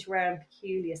strange, rare, and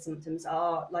peculiar symptoms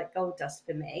are like gold dust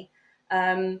for me.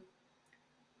 Um,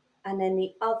 and then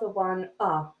the other one,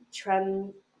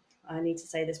 I need to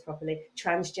say this properly,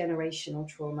 transgenerational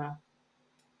trauma.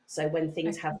 So when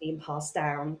things have Okay. been passed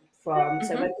down from,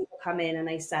 so Hmm. when people come in and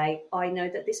they say, I know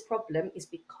that this problem is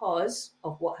because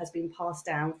of what has been passed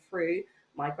down through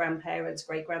my grandparents,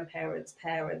 great grandparents,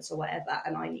 parents, or whatever,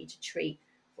 and I need to treat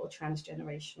for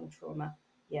transgenerational trauma.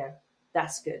 Yeah,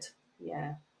 that's good.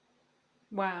 Yeah.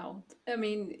 Wow. I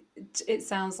mean, it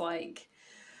sounds like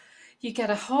you get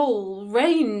a whole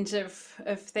range of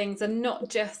things, and not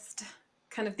just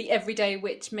kind of the everyday,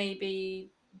 which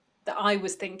maybe that I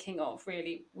was thinking of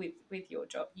really with your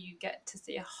job. You get to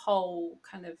see a whole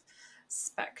kind of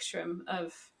spectrum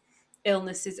of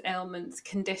illnesses, ailments,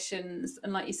 conditions,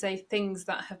 and like you say, things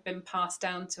that have been passed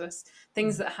down to us,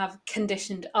 things that have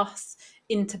conditioned us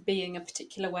into being a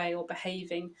particular way or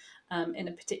behaving in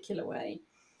a particular way.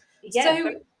 Yeah, So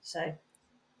very much so.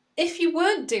 if you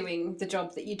weren't doing the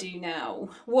job that you do now,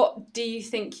 what do you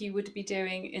think you would be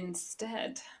doing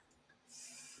instead?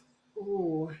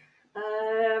 Ooh.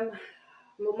 Um,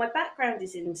 Well, my background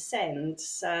is in SEND,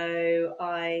 so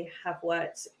I have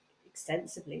worked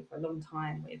extensively for a long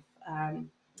time with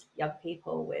young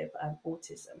people with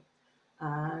autism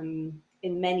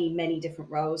in many, many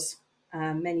different roles.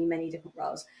 Many, many different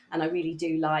roles. And I really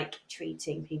do like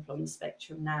treating people on the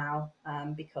spectrum now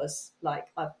because, like,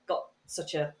 I've got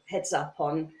such a heads up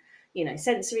on,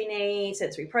 sensory needs,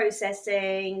 sensory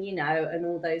processing, and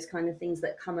all those kind of things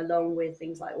that come along with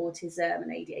things like autism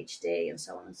and ADHD and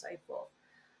so on and so forth.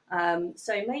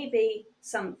 So maybe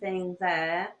something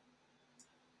there.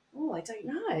 Oh, I don't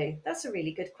know. That's a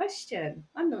really good question.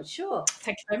 I'm not sure.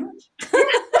 Thank you very much.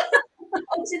 Yeah,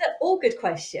 obviously they're all good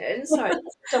questions. Sorry,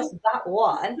 that's just that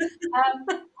one.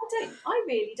 I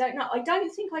really don't know. I don't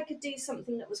think I could do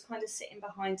something that was kind of sitting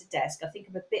behind a desk. I think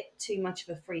I'm a bit too much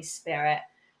of a free spirit.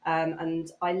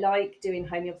 And I like doing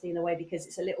homeopathy in a way because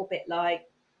it's a little bit like,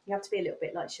 you have to be a little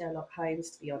bit like Sherlock Holmes,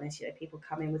 to be honest. People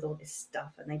come in with all this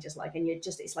stuff and they just like, and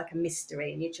it's like a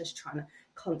mystery and you're just trying to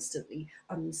constantly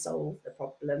unsolve the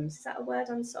problems. Is that a word,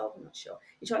 unsolve? I'm not sure.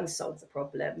 You're trying to solve the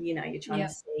problem, you're trying Yeah.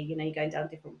 to see, you're going down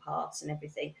different paths and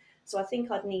everything. So I think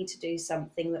I'd need to do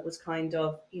something that was kind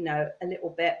of, a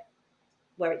little bit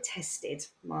where it tested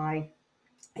my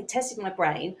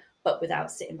brain, but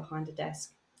without sitting behind a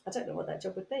desk. I don't know what that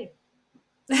job would be.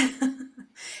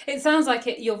 It sounds like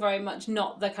you're very much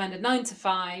not the kind of 9 to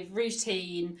 5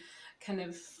 routine, kind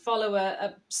of follow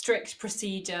a strict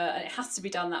procedure and it has to be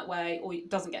done that way or it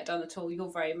doesn't get done at all.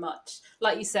 You're very much,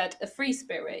 like you said, a free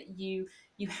spirit. You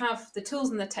have the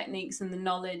tools and the techniques and the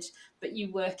knowledge, but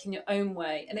you work in your own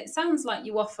way. And it sounds like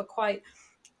you offer quite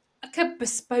like a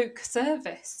bespoke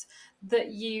service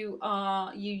that you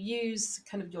use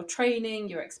kind of your training,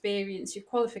 your experience, your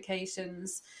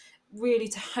qualifications really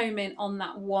to home in on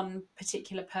that one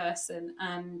particular person.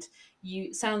 And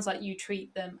you sounds like you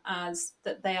treat them as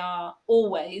that they are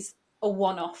always a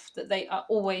one-off, that they are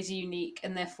always unique,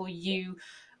 and therefore you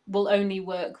will only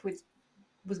work with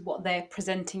what they're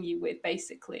presenting you with,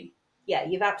 basically. Yeah,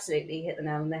 you've absolutely hit the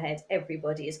nail on the head.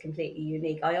 Everybody is completely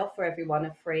unique. I offer everyone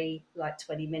a free, like,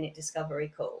 20-minute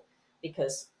discovery call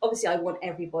because obviously I want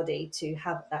everybody to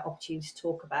have that opportunity to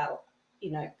talk about,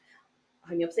 you know,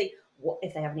 homeopathy, what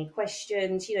if they have any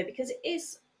questions, because it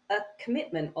is a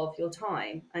commitment of your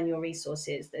time and your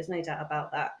resources. There's no doubt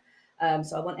about that.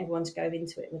 So I want everyone to go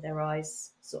into it with their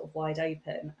eyes sort of wide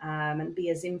open, and be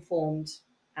as informed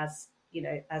as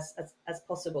as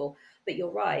possible. But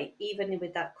you're right, even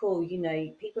with that call,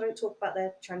 people don't talk about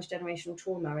their transgenerational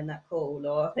trauma in that call,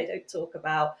 or they don't talk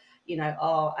about,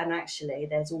 and actually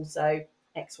there's also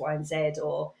X, Y, and Z,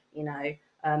 or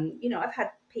I've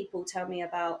had people tell me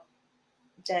about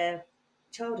their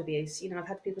child abuse. I've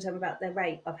had people tell me about their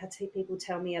rape. I've had people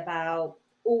tell me about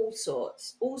all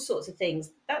sorts of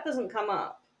things. That doesn't come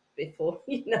up before,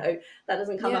 that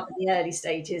doesn't come Yeah. up in the early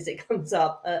stages. It comes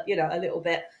up, a little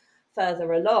bit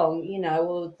further along,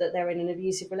 or that they're in an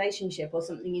abusive relationship or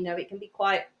something. It can be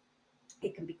quite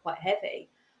heavy.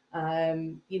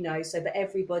 So but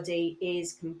everybody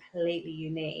is completely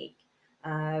unique.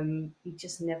 You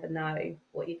just never know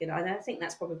what you're gonna, and I think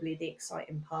that's probably the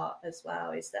exciting part as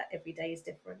well, is that every day is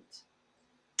different.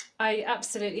 I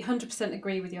absolutely 100%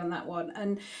 agree with you on that one.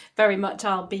 And very much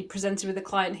I'll be presented with a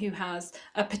client who has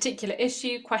a particular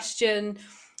issue, question,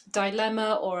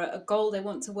 dilemma, or a goal they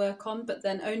want to work on. But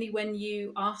then only when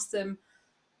you ask them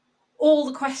all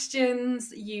the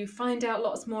questions, you find out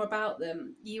lots more about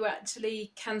them, you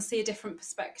actually can see a different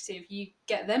perspective, you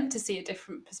get them to see a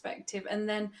different perspective, and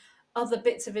then other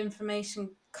bits of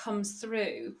information comes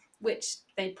through which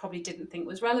they probably didn't think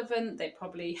was relevant, they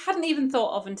probably hadn't even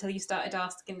thought of until you started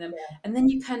asking them. And then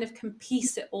you kind of can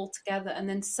piece it all together, and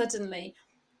then suddenly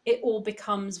it all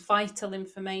becomes vital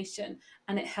information,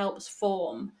 and it helps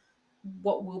form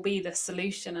what will be the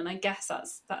solution. And I guess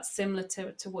that's similar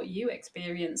to what you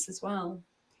experience as well.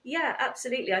 Yeah,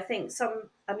 absolutely. I mean,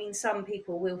 some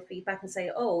people will feedback and say,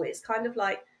 oh, it's kind of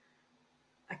like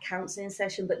a counselling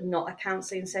session, but not a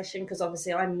counselling session, because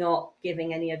obviously I'm not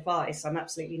giving any advice. I'm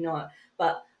absolutely not.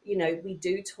 But we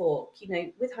do talk.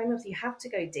 With homeopathy, you have to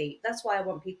go deep. That's why I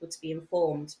want people to be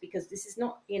informed, because this is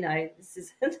not. This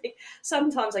is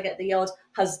sometimes I get the odd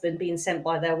husband being sent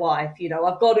by their wife.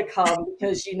 I've got to come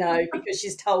because because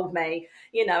she's told me.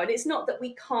 And it's not that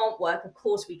we can't work. Of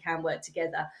course, we can work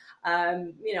together.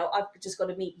 I've just got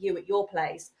to meet you at your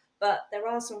place. But there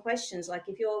are some questions, like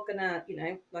if you're gonna,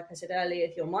 like I said earlier,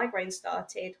 if your migraine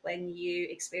started when you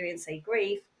experience a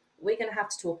grief, we're gonna have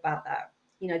to talk about that.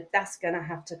 That's gonna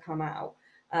have to come out.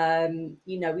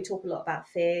 We talk a lot about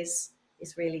fears.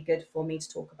 It's really good for me to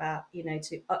talk about,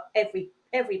 to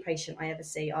every patient I ever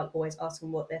see, I'll always ask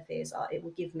them what their fears are. It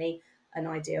will give me an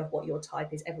idea of what your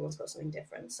type is. Everyone's got something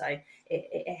different, so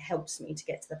it helps me to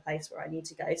get to the place where I need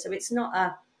to go. So it's not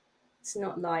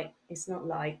light. It's not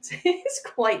light. It's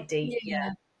quite deep.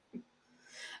 Yeah. Yeah.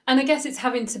 And I guess it's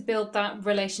having to build that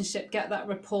relationship, get that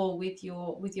rapport with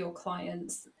your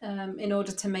clients, in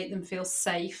order to make them feel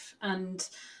safe and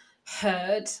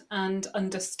heard and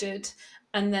understood.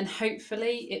 And then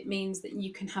hopefully it means that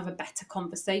you can have a better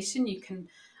conversation, you can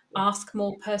Yeah. ask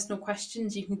more personal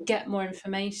questions, you can get more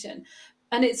information.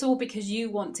 And it's all because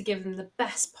you want to give them the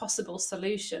best possible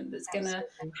solution that's going to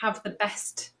Absolutely. have the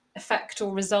best effect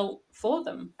or result for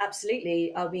them.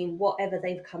 Absolutely. I mean, whatever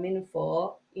they've come in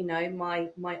for, my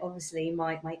obviously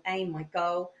my aim, my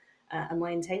goal, and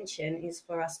my intention is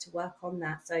for us to work on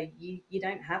that. So you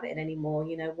don't have it anymore.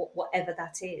 Whatever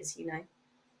that is.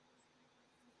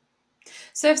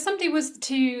 So if somebody was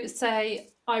to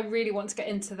say, I really want to get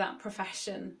into that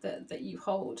profession that you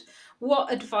hold, what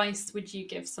advice would you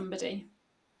give somebody?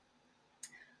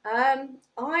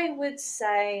 I would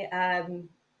say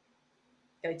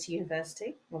go to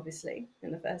university, obviously,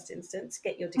 in the first instance,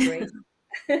 get your degree.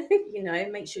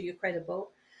 Make sure you're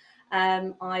credible.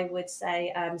 I would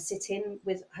say sit in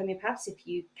with homeopaths if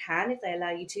you can, if they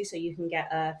allow you to, so you can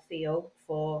get a feel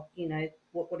for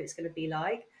what it's going to be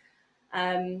like.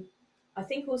 Um, I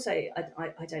think also,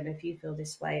 I don't know if you feel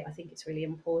this way. I think it's really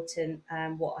important.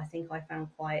 What I think I found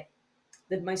quite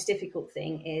the most difficult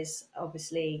thing is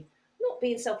obviously not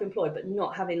being self-employed, but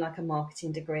not having like a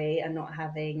marketing degree and not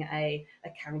having a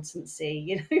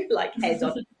accountancy, like head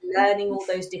on, learning all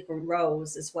those different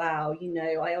roles as well.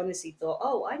 I honestly thought,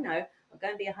 oh, I know, I'm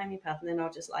going to be a homeopath, and then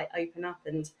I'll just like open up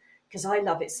and because I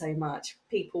love it so much,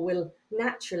 people will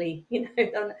naturally,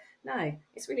 no,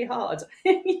 it's really hard.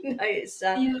 It's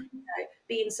Yeah.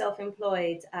 being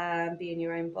self-employed, being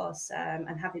your own boss,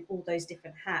 and having all those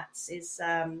different hats is,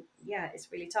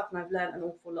 it's really tough. And I've learned an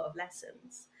awful lot of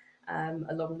lessons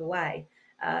along the way.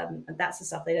 And that's the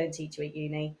stuff they don't teach you at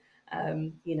uni.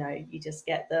 You just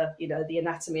get the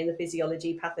anatomy and the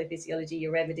physiology, pathophysiology,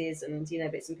 your remedies, and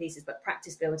bits and pieces. But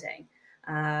practice building,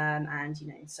 and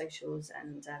socials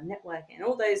and networking and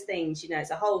all those things.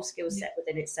 It's a whole skill set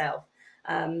within itself.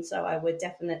 So I would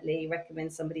definitely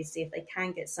recommend somebody see if they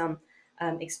can get some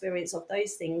experience of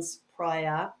those things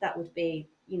prior. That would be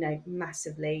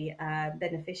massively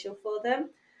beneficial for them.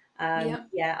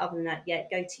 Yeah. Other than that,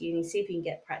 go to uni, see if you can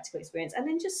get practical experience, and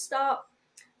then just start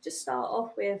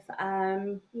off with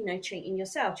treating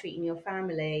yourself, treating your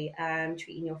family,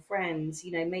 treating your friends,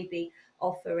 maybe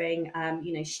offering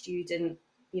student,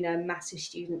 massive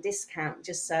student discount,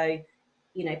 just so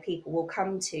people will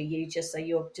come to you, just so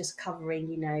you're just covering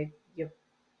your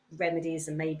remedies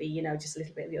and maybe just a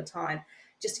little bit of your time,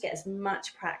 just to get as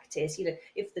much practice.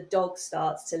 If the dog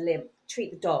starts to limp,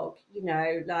 treat the dog,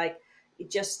 like,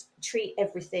 just treat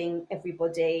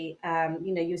everybody.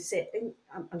 You sit and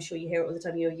I'm sure you hear it all the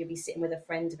time. You'll be sitting with a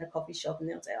friend in a coffee shop and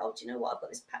they'll say, oh, do you know what, I've got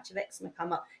this patch of eczema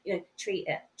come up. Treat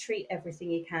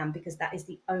everything you can, because that is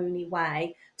the only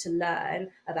way to learn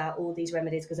about all these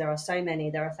remedies, because there are so many,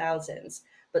 there are thousands.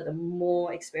 But the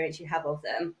more experience you have of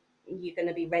them, you're going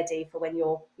to be ready for when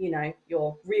your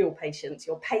real patients,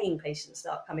 your paying patients,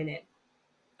 start coming in.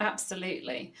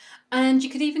 Absolutely. And you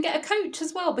could even get a coach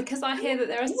as well, because I hear that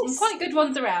there are some Yes, quite good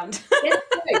ones around. get a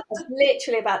coach. I was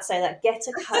literally about to say that. Get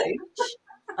a coach.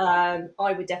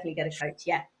 I would definitely get a coach.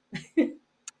 Yeah.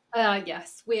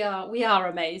 Yes, we are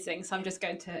amazing. So I'm just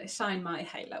going to shine my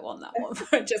halo on that one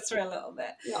for just for a little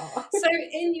bit. No. So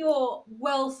in your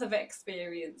wealth of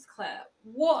experience, Claire,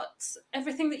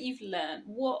 everything that you've learned,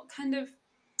 what kind of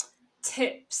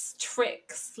tips,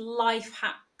 tricks, life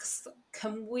hacks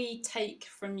can we take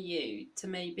from you to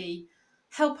maybe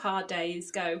help our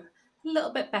days go a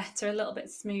little bit better, a little bit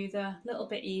smoother, a little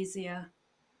bit easier?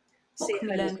 What See a can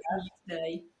we learn from homeopath. you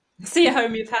today? See a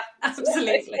homeopath, See a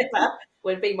absolutely. homeopath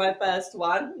would be my first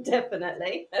one,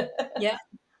 definitely. Yeah.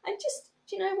 And just,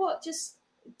 do you know what? Just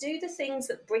do the things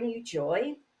that bring you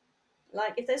joy.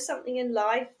 Like, if there's something in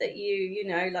life that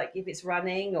like if it's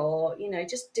running, or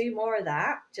just do more of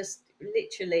that. Just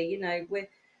literally,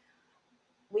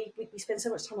 we spend so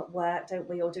much time at work, don't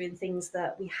we, or doing things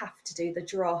that we have to do. The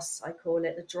dross, I call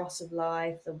it, the dross of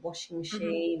life, the washing Mhm.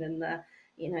 machine and the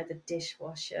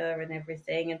dishwasher and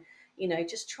everything. And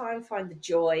just try and find the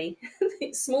joy,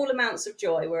 small amounts of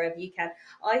joy wherever you can.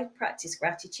 I practice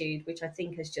gratitude, which I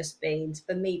think has just been,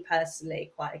 for me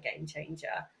personally, quite a game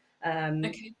changer. um,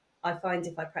 Okay. I find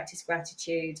if I practice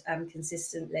gratitude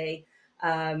consistently,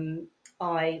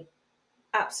 I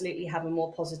absolutely have a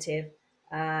more positive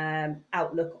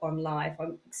outlook on life.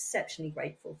 I'm exceptionally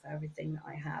grateful for everything that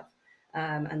I have,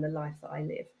 and the life that I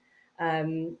live.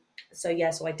 So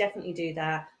I definitely do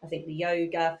that. I think the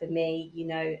yoga for me,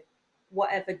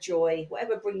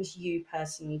 whatever brings you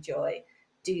personally joy,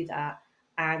 do that,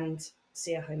 and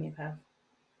see a homeopath.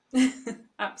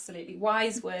 Absolutely.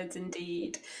 Wise words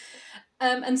indeed.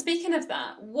 And speaking of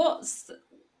that,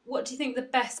 what do you think the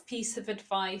best piece of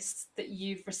advice that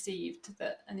you've received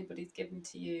that anybody's given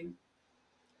to you?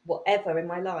 Whatever in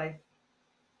my life,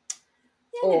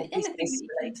 Yeah, or anything that business you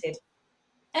can related.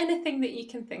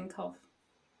 think of.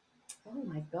 Oh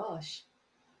my gosh.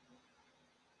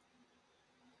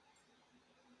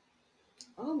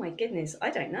 Oh my goodness. I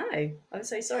don't know. I'm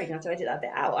so sorry. You have to edit that bit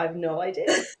out. I have no idea.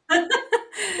 Gone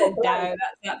blank. No,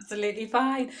 that's absolutely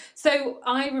fine. So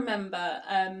I remember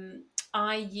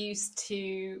I used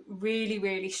to really,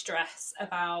 really stress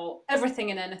about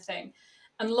everything and anything,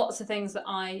 and lots of things that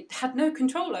I had no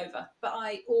control over. But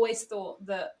I always thought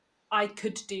that I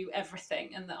could do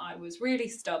everything, and that I was really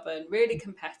stubborn, really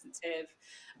competitive,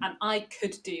 and I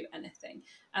could do anything.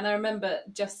 And I remember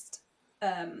just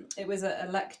it was a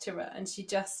lecturer, and she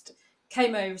just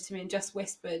came over to me and just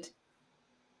whispered,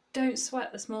 "Don't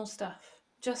sweat the small stuff.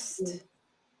 Mm. Just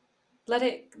let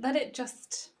it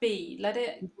just be. Let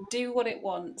it do what it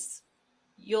wants.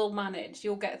 You'll manage.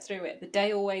 You'll get through it. The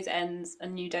day always ends, a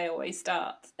new day always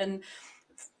starts." And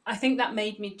I think that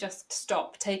made me just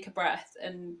stop, take a breath,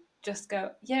 and just go,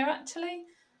 yeah, actually,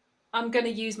 I'm going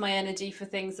to use my energy for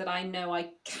things that I know I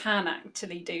can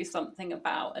actually do something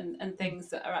about, and things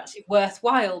that are actually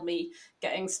worthwhile me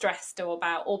getting stressed or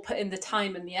about, or putting the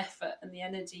time and the effort and the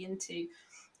energy into.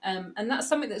 And that's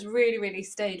something that's really, really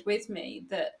stayed with me,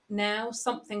 that now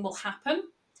something will happen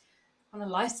one of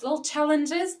life's little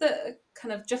challenges that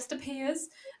kind of just appears.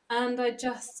 And I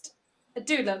do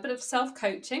a little bit of self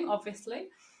coaching, obviously,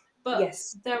 but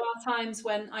Yes. there are times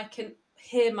when I can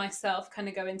hear myself kind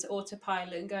of go into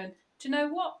autopilot and going, do you know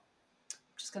what?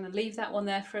 I'm just going to leave that one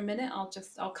there for a minute.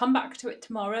 I'll come back to it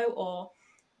tomorrow, or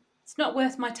it's not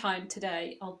worth my time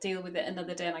today. I'll deal with it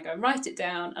another day. And I go and write it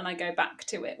down and I go back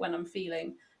to it when I'm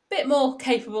feeling a bit more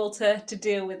capable to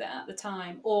deal with it at the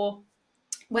time. Or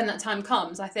when that time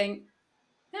comes, I think,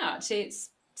 yeah, actually, it's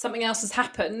something else has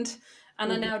happened,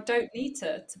 and I Mhm. now don't need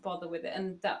to bother with it.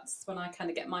 And that's when I kind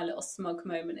of get my little smug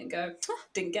moment and go,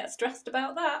 didn't get stressed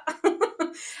about that.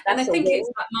 And I That's a think it's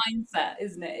win. that mindset,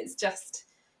 isn't it? It's just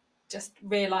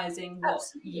realizing what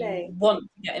you Absolutely. want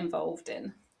to get involved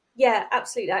in. Yeah,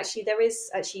 absolutely. Actually, there is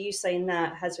actually you saying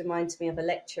that has reminded me of a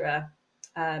lecturer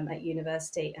at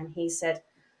university, and he said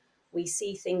we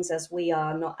see things as we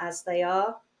are, not as they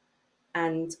are.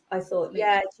 And I thought,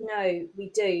 yeah, Completely. we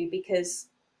do, because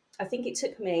I think it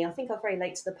took me, I think I was very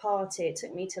late to the party. It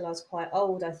took me till I was quite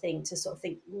old, I think, to sort of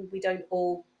think we don't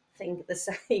all think the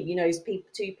same. As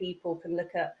two people can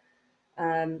look at,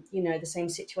 the same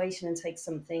situation and take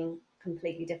something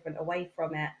completely different away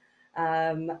from it.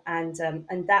 And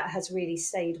that has really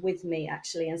stayed with me,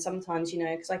 actually. And sometimes,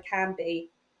 because I can be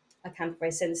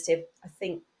very sensitive. I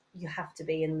think you have to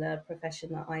be in the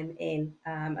profession that I'm in,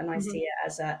 and I see Mhm. it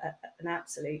as an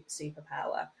absolute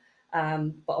superpower.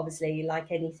 But obviously,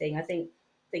 like anything, I think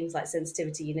things like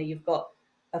sensitivity, you've got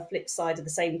a flip side of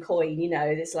the same coin.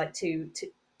 There's like two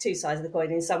sides of the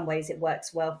coin. In some ways, it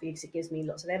works well for you because it gives me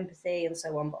lots of empathy and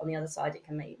so on. But on the other side, it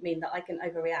can mean that I can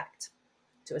overreact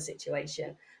to a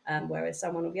situation. Whereas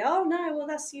someone will be, oh no, well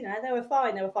that's they were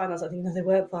fine, they were fine. I was like, no, they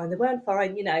weren't fine, they weren't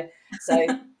fine. So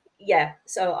yeah,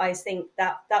 so I think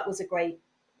that was a great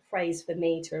phrase for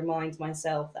me to remind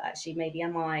myself that actually maybe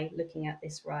am I looking at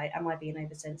this right? Am I being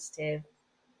oversensitive?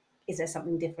 Is there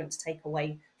something different to take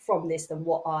away from this than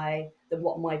what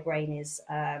my brain is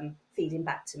feeding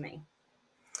back to me?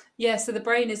 Yeah, so the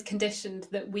brain is conditioned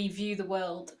that we view the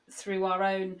world through our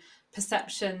own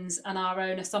perceptions and our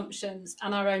own assumptions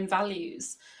and our own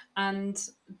values. And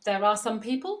there are some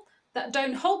people that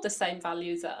don't hold the same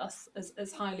values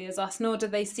as highly as us, nor do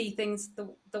they see things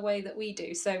the way that we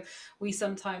do. So we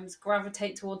sometimes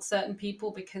gravitate towards certain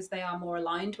people because they are more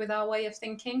aligned with our way of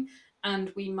thinking.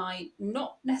 And we might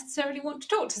not necessarily want to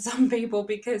talk to some people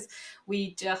because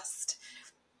we just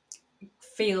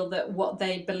feel that what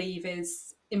they believe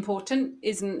is important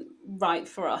isn't right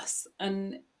for us.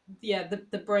 And yeah,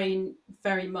 the brain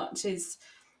very much is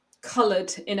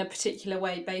coloured in a particular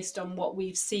way based on what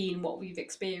we've seen, what we've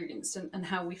experienced, and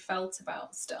how we felt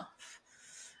about stuff.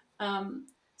 Um,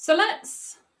 so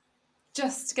let's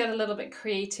just get a little bit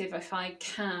creative if I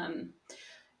can.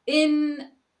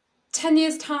 In 10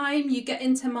 years' time, you get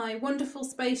into my wonderful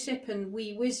spaceship and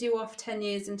we whiz you off 10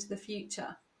 years into the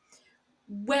future.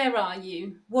 Where are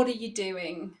you? What are you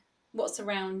doing? What's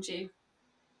around you?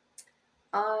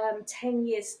 10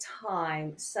 years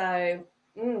time, so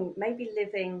maybe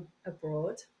living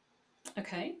abroad.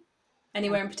 Okay. uh,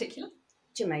 Anywhere in particular?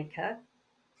 Jamaica.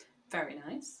 Very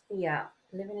nice. Yeah,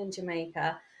 living in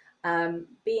Jamaica,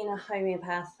 being a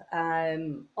homeopath,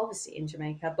 obviously in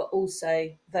Jamaica, but also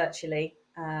virtually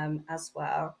as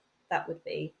well. That would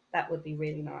be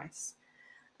really nice.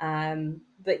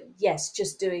 But yes,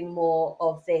 just doing more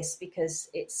of this because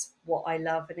it's what I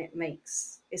love and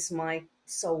it's my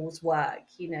soul's work,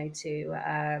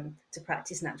 to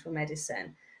practice natural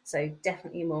medicine. So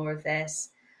definitely more of this.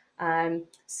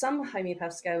 Some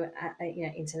homeopaths go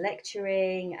into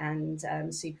lecturing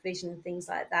and supervision and things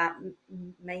like that.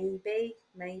 Maybe.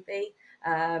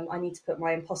 I need to put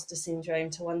my imposter syndrome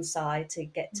to one side to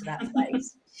get to that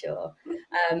place, sure.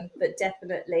 But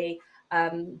definitely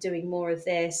doing more of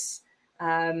this.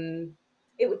 Um,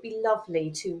 it would be lovely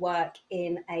to work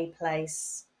in a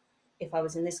place, if I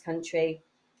was in this country,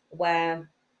 where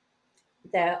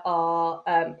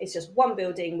it's just one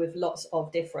building with lots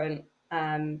of different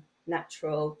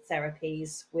natural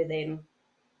therapies within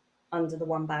under the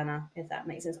one banner, if that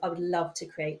makes sense. I would love to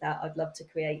create that. I'd love to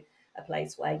create a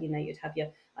place where you'd have your,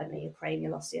 I don't know, your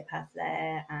cranial osteopath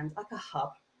there, and like a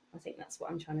hub. I think that's what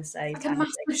I'm trying to It's say. like a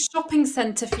massive shopping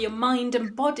centre for your mind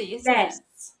and body, isn't it?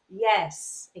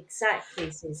 Yes, exactly,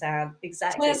 Suzanne,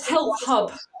 exactly. Claire's It's a Health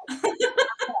Hub. one-stop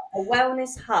a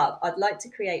wellness hub. I'd like to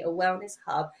create a wellness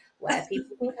hub where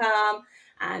people can come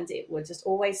and it will just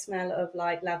always smell of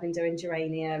like lavender and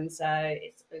geranium. So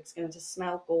it's going to just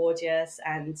smell gorgeous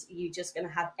and you're just going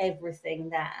to have everything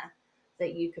there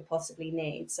that you could possibly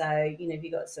need. So, if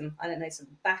you've got some, I don't know, some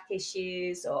back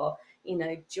issues or,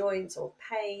 joints or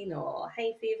pain or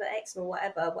hay fever, eczema,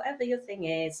 whatever your thing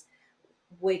is,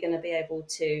 we're going to be able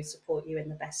to support you in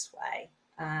the best way,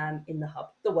 in the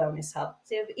hub, the wellness hub.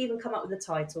 So I've even come up with a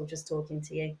title just talking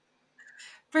to you.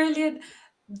 Brilliant.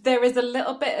 There is a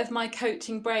little bit of my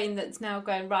coaching brain that's now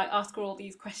going, right, ask her all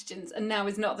these questions, and now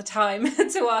is not the time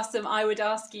to ask them. I would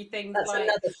ask you things That's like,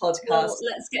 another podcast. well,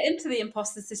 let's get into the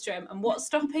imposter syndrome and what's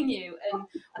stopping you, and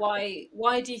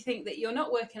why do you think that you're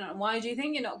not working on it, and why do you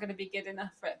think you're not going to be good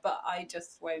enough for it? But I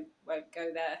just won't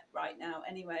go there right now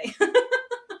anyway.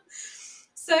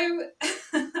 So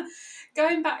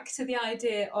going back to the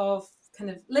idea of kind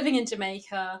of living in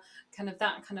Jamaica, kind of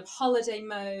that kind of holiday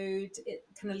mode, it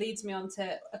kind of leads me on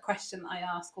to a question that I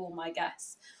ask all my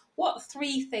guests. What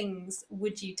 3 things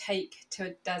would you take to a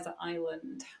desert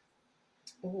island?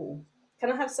 Ooh.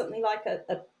 Can I have something like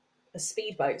a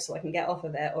speedboat so I can get off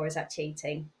of it, or is that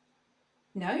cheating?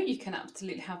 No, you can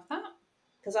absolutely have that.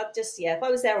 Because I'd just, yeah, if I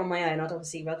was there on my own,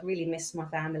 I'd really miss my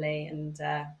family, and so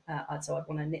I'd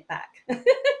want to nip back, go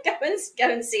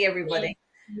and see You, everybody.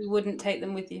 you wouldn't take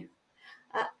them with you.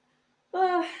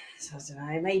 Uh, so I don't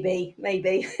know, maybe,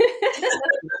 maybe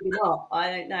not. I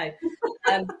don't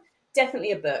know.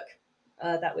 Definitely a book.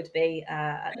 That would be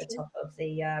at the Okay. top of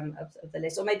the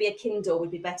list, or maybe a Kindle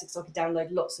would be better because I could download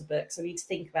lots of books. I need to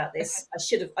think about Okay. this.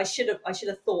 I should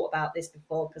have thought about this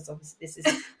before, because obviously this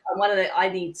is one of the. I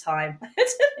need time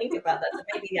to think about that. So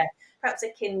maybe, yeah, perhaps a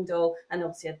Kindle, and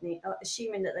obviously I'd need,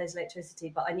 assuming that there's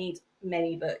electricity, but I need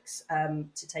many books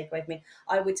to take away with me.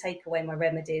 I would take away my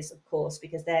remedies, of course,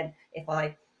 because then if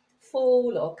I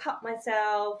fall or cut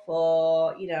myself,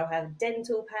 or have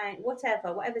dental pain,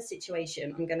 whatever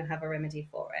situation, I'm going to have a remedy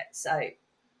for it. So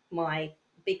my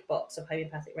big box of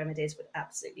homeopathic remedies would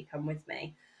absolutely come with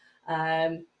me.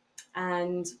 um,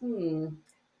 and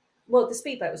well, the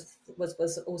speedboat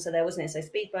was also there, wasn't it? So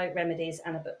speedboat, remedies,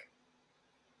 and a book.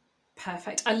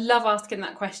 Perfect. I love asking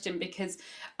that question because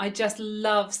I just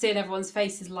love seeing everyone's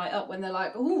faces light up when they're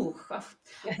like, "Oh,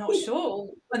 I'm not sure,"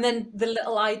 and then the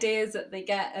little ideas that they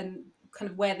get and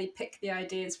kind of where they pick the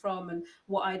ideas from and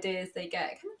what ideas they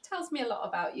get, it kind of tells me a lot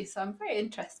about you. So I'm very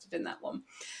interested in that one.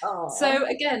 Oh, So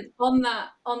again, on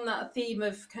that theme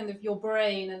of kind of your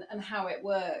brain and how it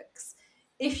works,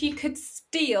 if you could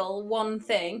steal one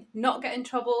thing, not get in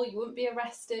trouble, you wouldn't be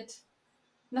arrested,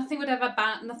 nothing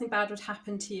bad would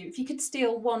happen to you. If you could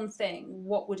steal one thing,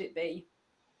 what would it be?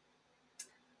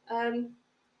 um,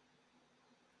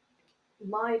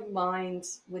 my mind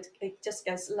would, it just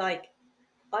goes like,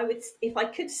 I would, if I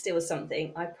could steal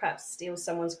something, I'd perhaps steal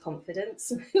someone's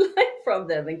confidence like from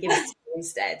them and give it to you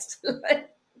instead.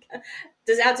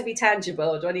 Does it have to be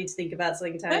tangible? Do I need to think about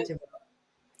something No, tangible?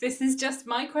 this is just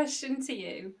my question to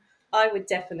you. I would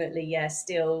definitely, yeah,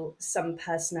 steal some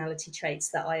personality traits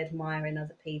that I admire in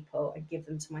other people and give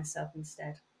them to myself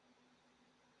instead.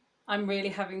 I'm really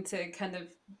having to kind of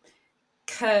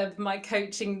curb my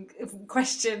coaching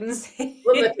questions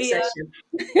We'll book a here. session.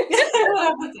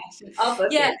 I'll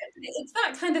book Yeah, it. it's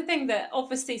that kind of thing that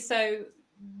obviously, so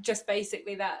just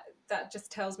basically that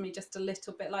just tells me just a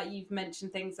little bit, like you've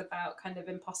mentioned things about kind of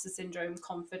imposter syndrome,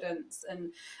 confidence,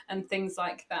 and things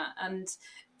like that. And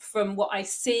from what I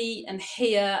see and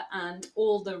hear and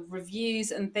all the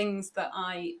reviews and things that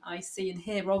I see and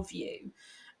hear of you,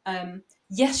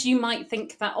 yes, you might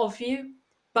think that of you,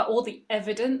 but all the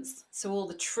evidence, so all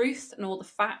the truth and all the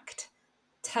fact,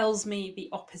 tells me the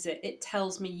opposite. It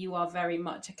tells me you are very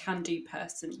much a can do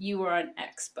person. You are an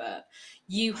expert.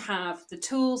 You have the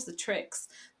tools, the tricks,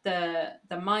 the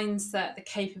mindset, the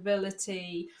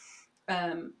capability,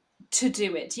 um, to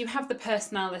do it. You have the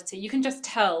personality. You can just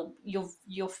tell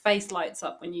your face lights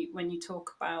up when you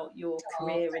talk about your Oh,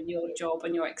 career thank and your you. job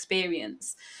and your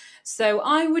experience. So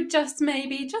I would just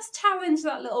maybe just challenge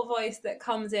that little voice that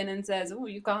comes in and says, "Oh,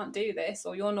 you can't do this,"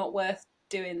 or "You're not worth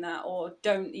doing that," or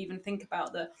 "Don't even think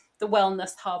about the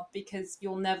wellness hub because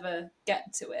you'll never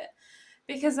get to it."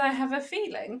 Because I have a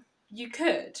feeling you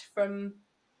could, from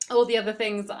all the other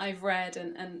things that I've read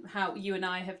and how you and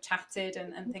I have chatted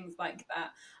and things like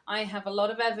that. I have a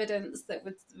lot of evidence that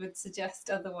would suggest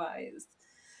otherwise.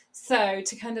 So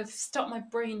to kind of stop my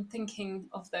brain thinking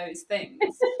of those things,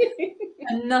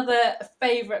 another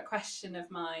favourite question of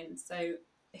mine. So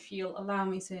if you'll allow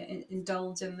me to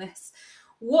indulge in this,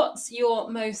 what's your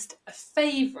most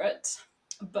favourite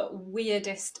but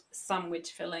weirdest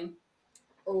sandwich filling?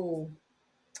 Oh,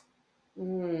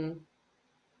 mm.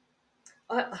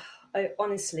 I, I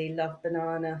honestly love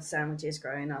banana sandwiches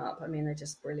growing up. I mean, they're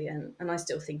just brilliant, and I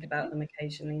still think about them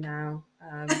occasionally now.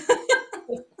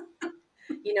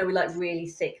 We like really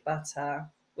thick butter.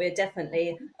 We're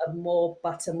definitely a more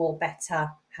butter, more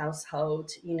better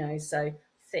household, so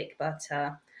thick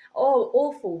butter. Oh,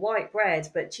 awful white bread,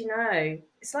 but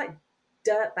it's like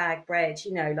dirtbag bread,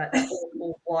 like that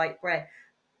awful white bread.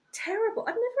 Terrible.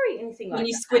 I've never eaten anything When like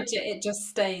you that. squidge it, it just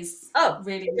stays Oh,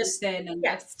 really, it really just, thin and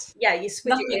yeah, just yeah, you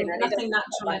squid it in and it nothing doesn't pop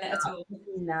natural in back it at up. all.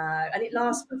 No, and it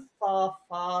lasts for far,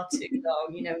 far too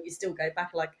long. You still go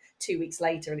back like 2 weeks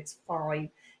later and it's fine.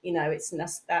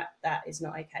 That is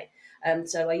not okay.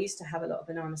 So I used to have a lot of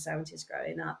banana sandwiches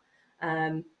growing up.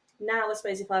 Now I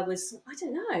suppose if I was, I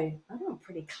don't know, I'm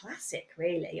pretty classic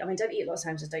really. I mean, don't eat a lot of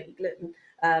sandwiches, don't eat gluten.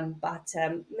 But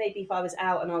maybe if I was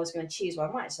out and I was going to choose one,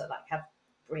 I might sort of like have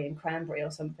brie and cranberry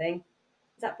or something.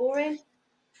 Is that boring?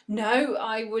 No,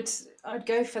 I'd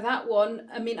go for that one.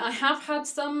 I mean, I have had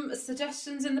some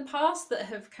suggestions in the past that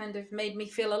have kind of made me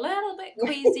feel a little bit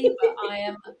queasy, but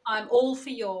I'm all for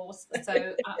yours.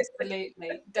 So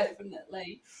absolutely,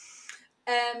 definitely.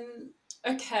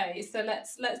 Okay, so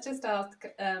let's just ask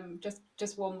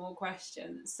just one more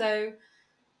question. So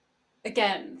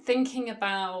again, thinking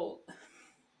about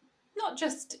not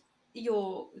just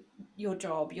your your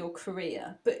job, your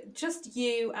career, but just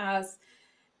you as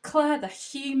Claire, the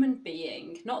human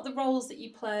being, not the roles that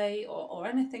you play or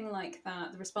anything like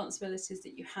that, the responsibilities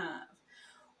that you have.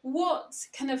 What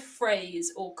kind of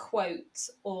phrase or quote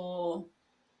or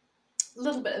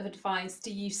little bit of advice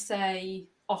do you say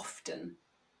often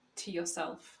to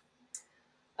yourself?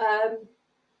 Um,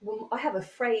 well, I have a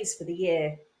phrase for the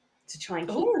year to try and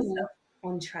keep Oh, myself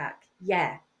on track.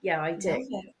 Yeah, I do. love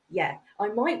it. Yeah, I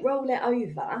might roll it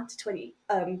over to 20.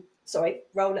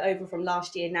 Roll it over from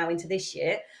last year now into this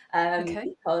year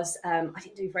Okay. because I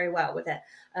didn't do very well with it.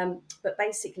 But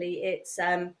basically, it's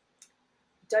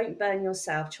don't burn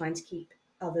yourself trying to keep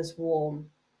others warm.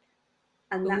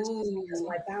 And that's just because Ooh,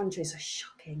 my boundaries are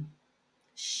shocking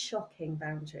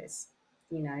boundaries,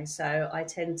 So I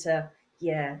tend to,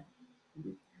 yeah.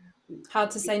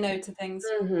 hard to say no to things.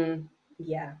 Mm-hmm.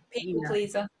 Yeah, People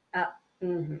pleaser. uh,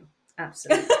 mm-hmm.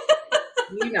 Absolutely.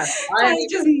 I am, Claire's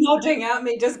just nodding at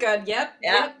me, just going, yep,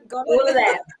 yeah, yep, got all of it.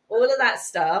 that, all of that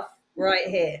stuff right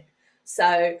here.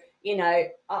 So, I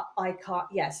can't,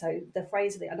 yeah. So the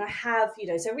phrase of it, and I have,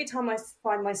 so every time I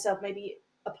find myself maybe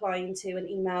applying to an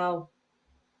email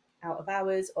out of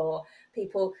hours or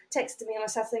people texting me on a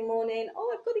Saturday morning,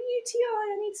 oh, I've got a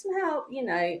UTI, I need some help,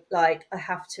 like I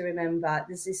have to remember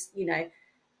there's this,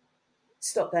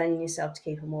 stop burning yourself to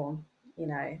keep them warm.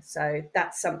 So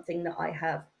that's something that I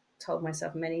have told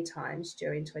myself many times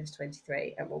during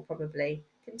 2023 and will probably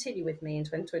continue with me in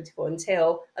 2024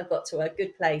 until I've got to a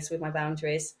good place with my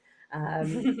boundaries.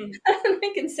 And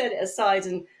I can set it aside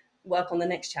and work on the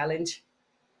next challenge.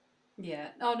 Yeah.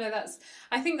 Oh no,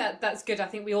 I think that's good. I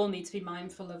think we all need to be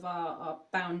mindful of our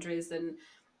boundaries and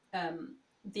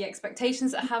the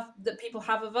expectations that people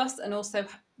have of us, and also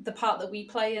the part that we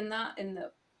play in that,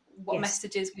 what Yes,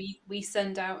 messages we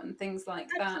send out and things like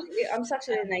that. absolutely. I'm such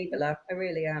an enabler. I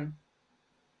really am.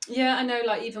 Yeah, I know,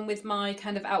 like even with my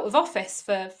kind of out of office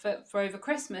for over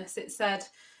Christmas, it said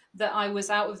that I was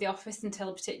out of the office until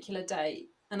a particular date.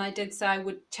 And I did say I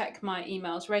would check my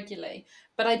emails regularly,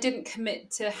 but I didn't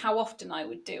commit to how often I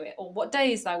would do it, or what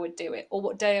days I would do it, or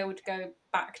what day I would go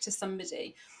back to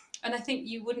somebody. And I think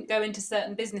you wouldn't go into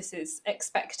certain businesses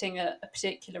expecting a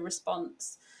particular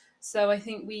response. So I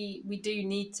think we do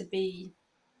need to be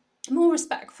more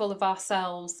respectful of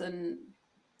ourselves and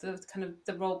the kind of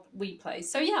the role we play.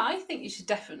 So yeah, I think you should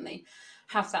definitely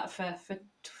have that for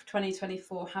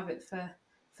 2024. Have it for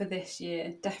this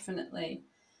year, definitely.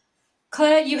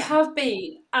 Claire, you Yeah, have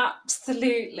been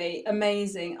absolutely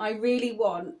amazing. I really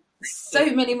want thank so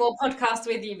you. many more podcasts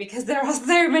with you because there are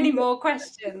so many more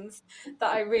questions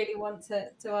that I really want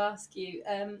to ask you.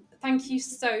 Thank you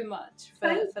so much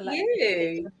Thank for letting me pick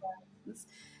you. your brains.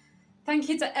 Thank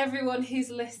you to everyone who's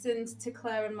listened to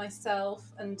Claire and myself.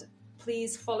 And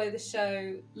please follow the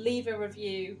show, leave a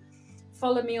review,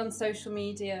 follow me on social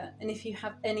media. And if you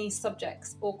have any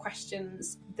subjects or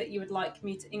questions that you would like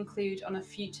me to include on a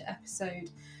future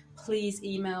episode, please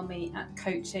email me at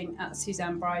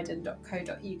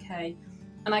coaching@suzannebryden.co.uk.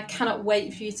 And I cannot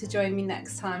wait for you to join me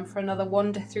next time for another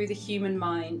wander through the human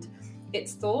mind,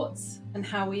 its thoughts, and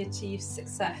how we achieve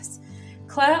success.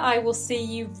 Claire, I will see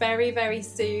you very, very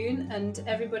soon. And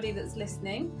everybody that's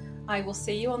listening, I will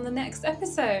see you on the next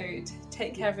episode.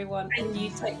 Take care, everyone. And you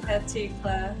take care too,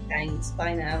 Claire. Thanks.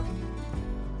 Bye now.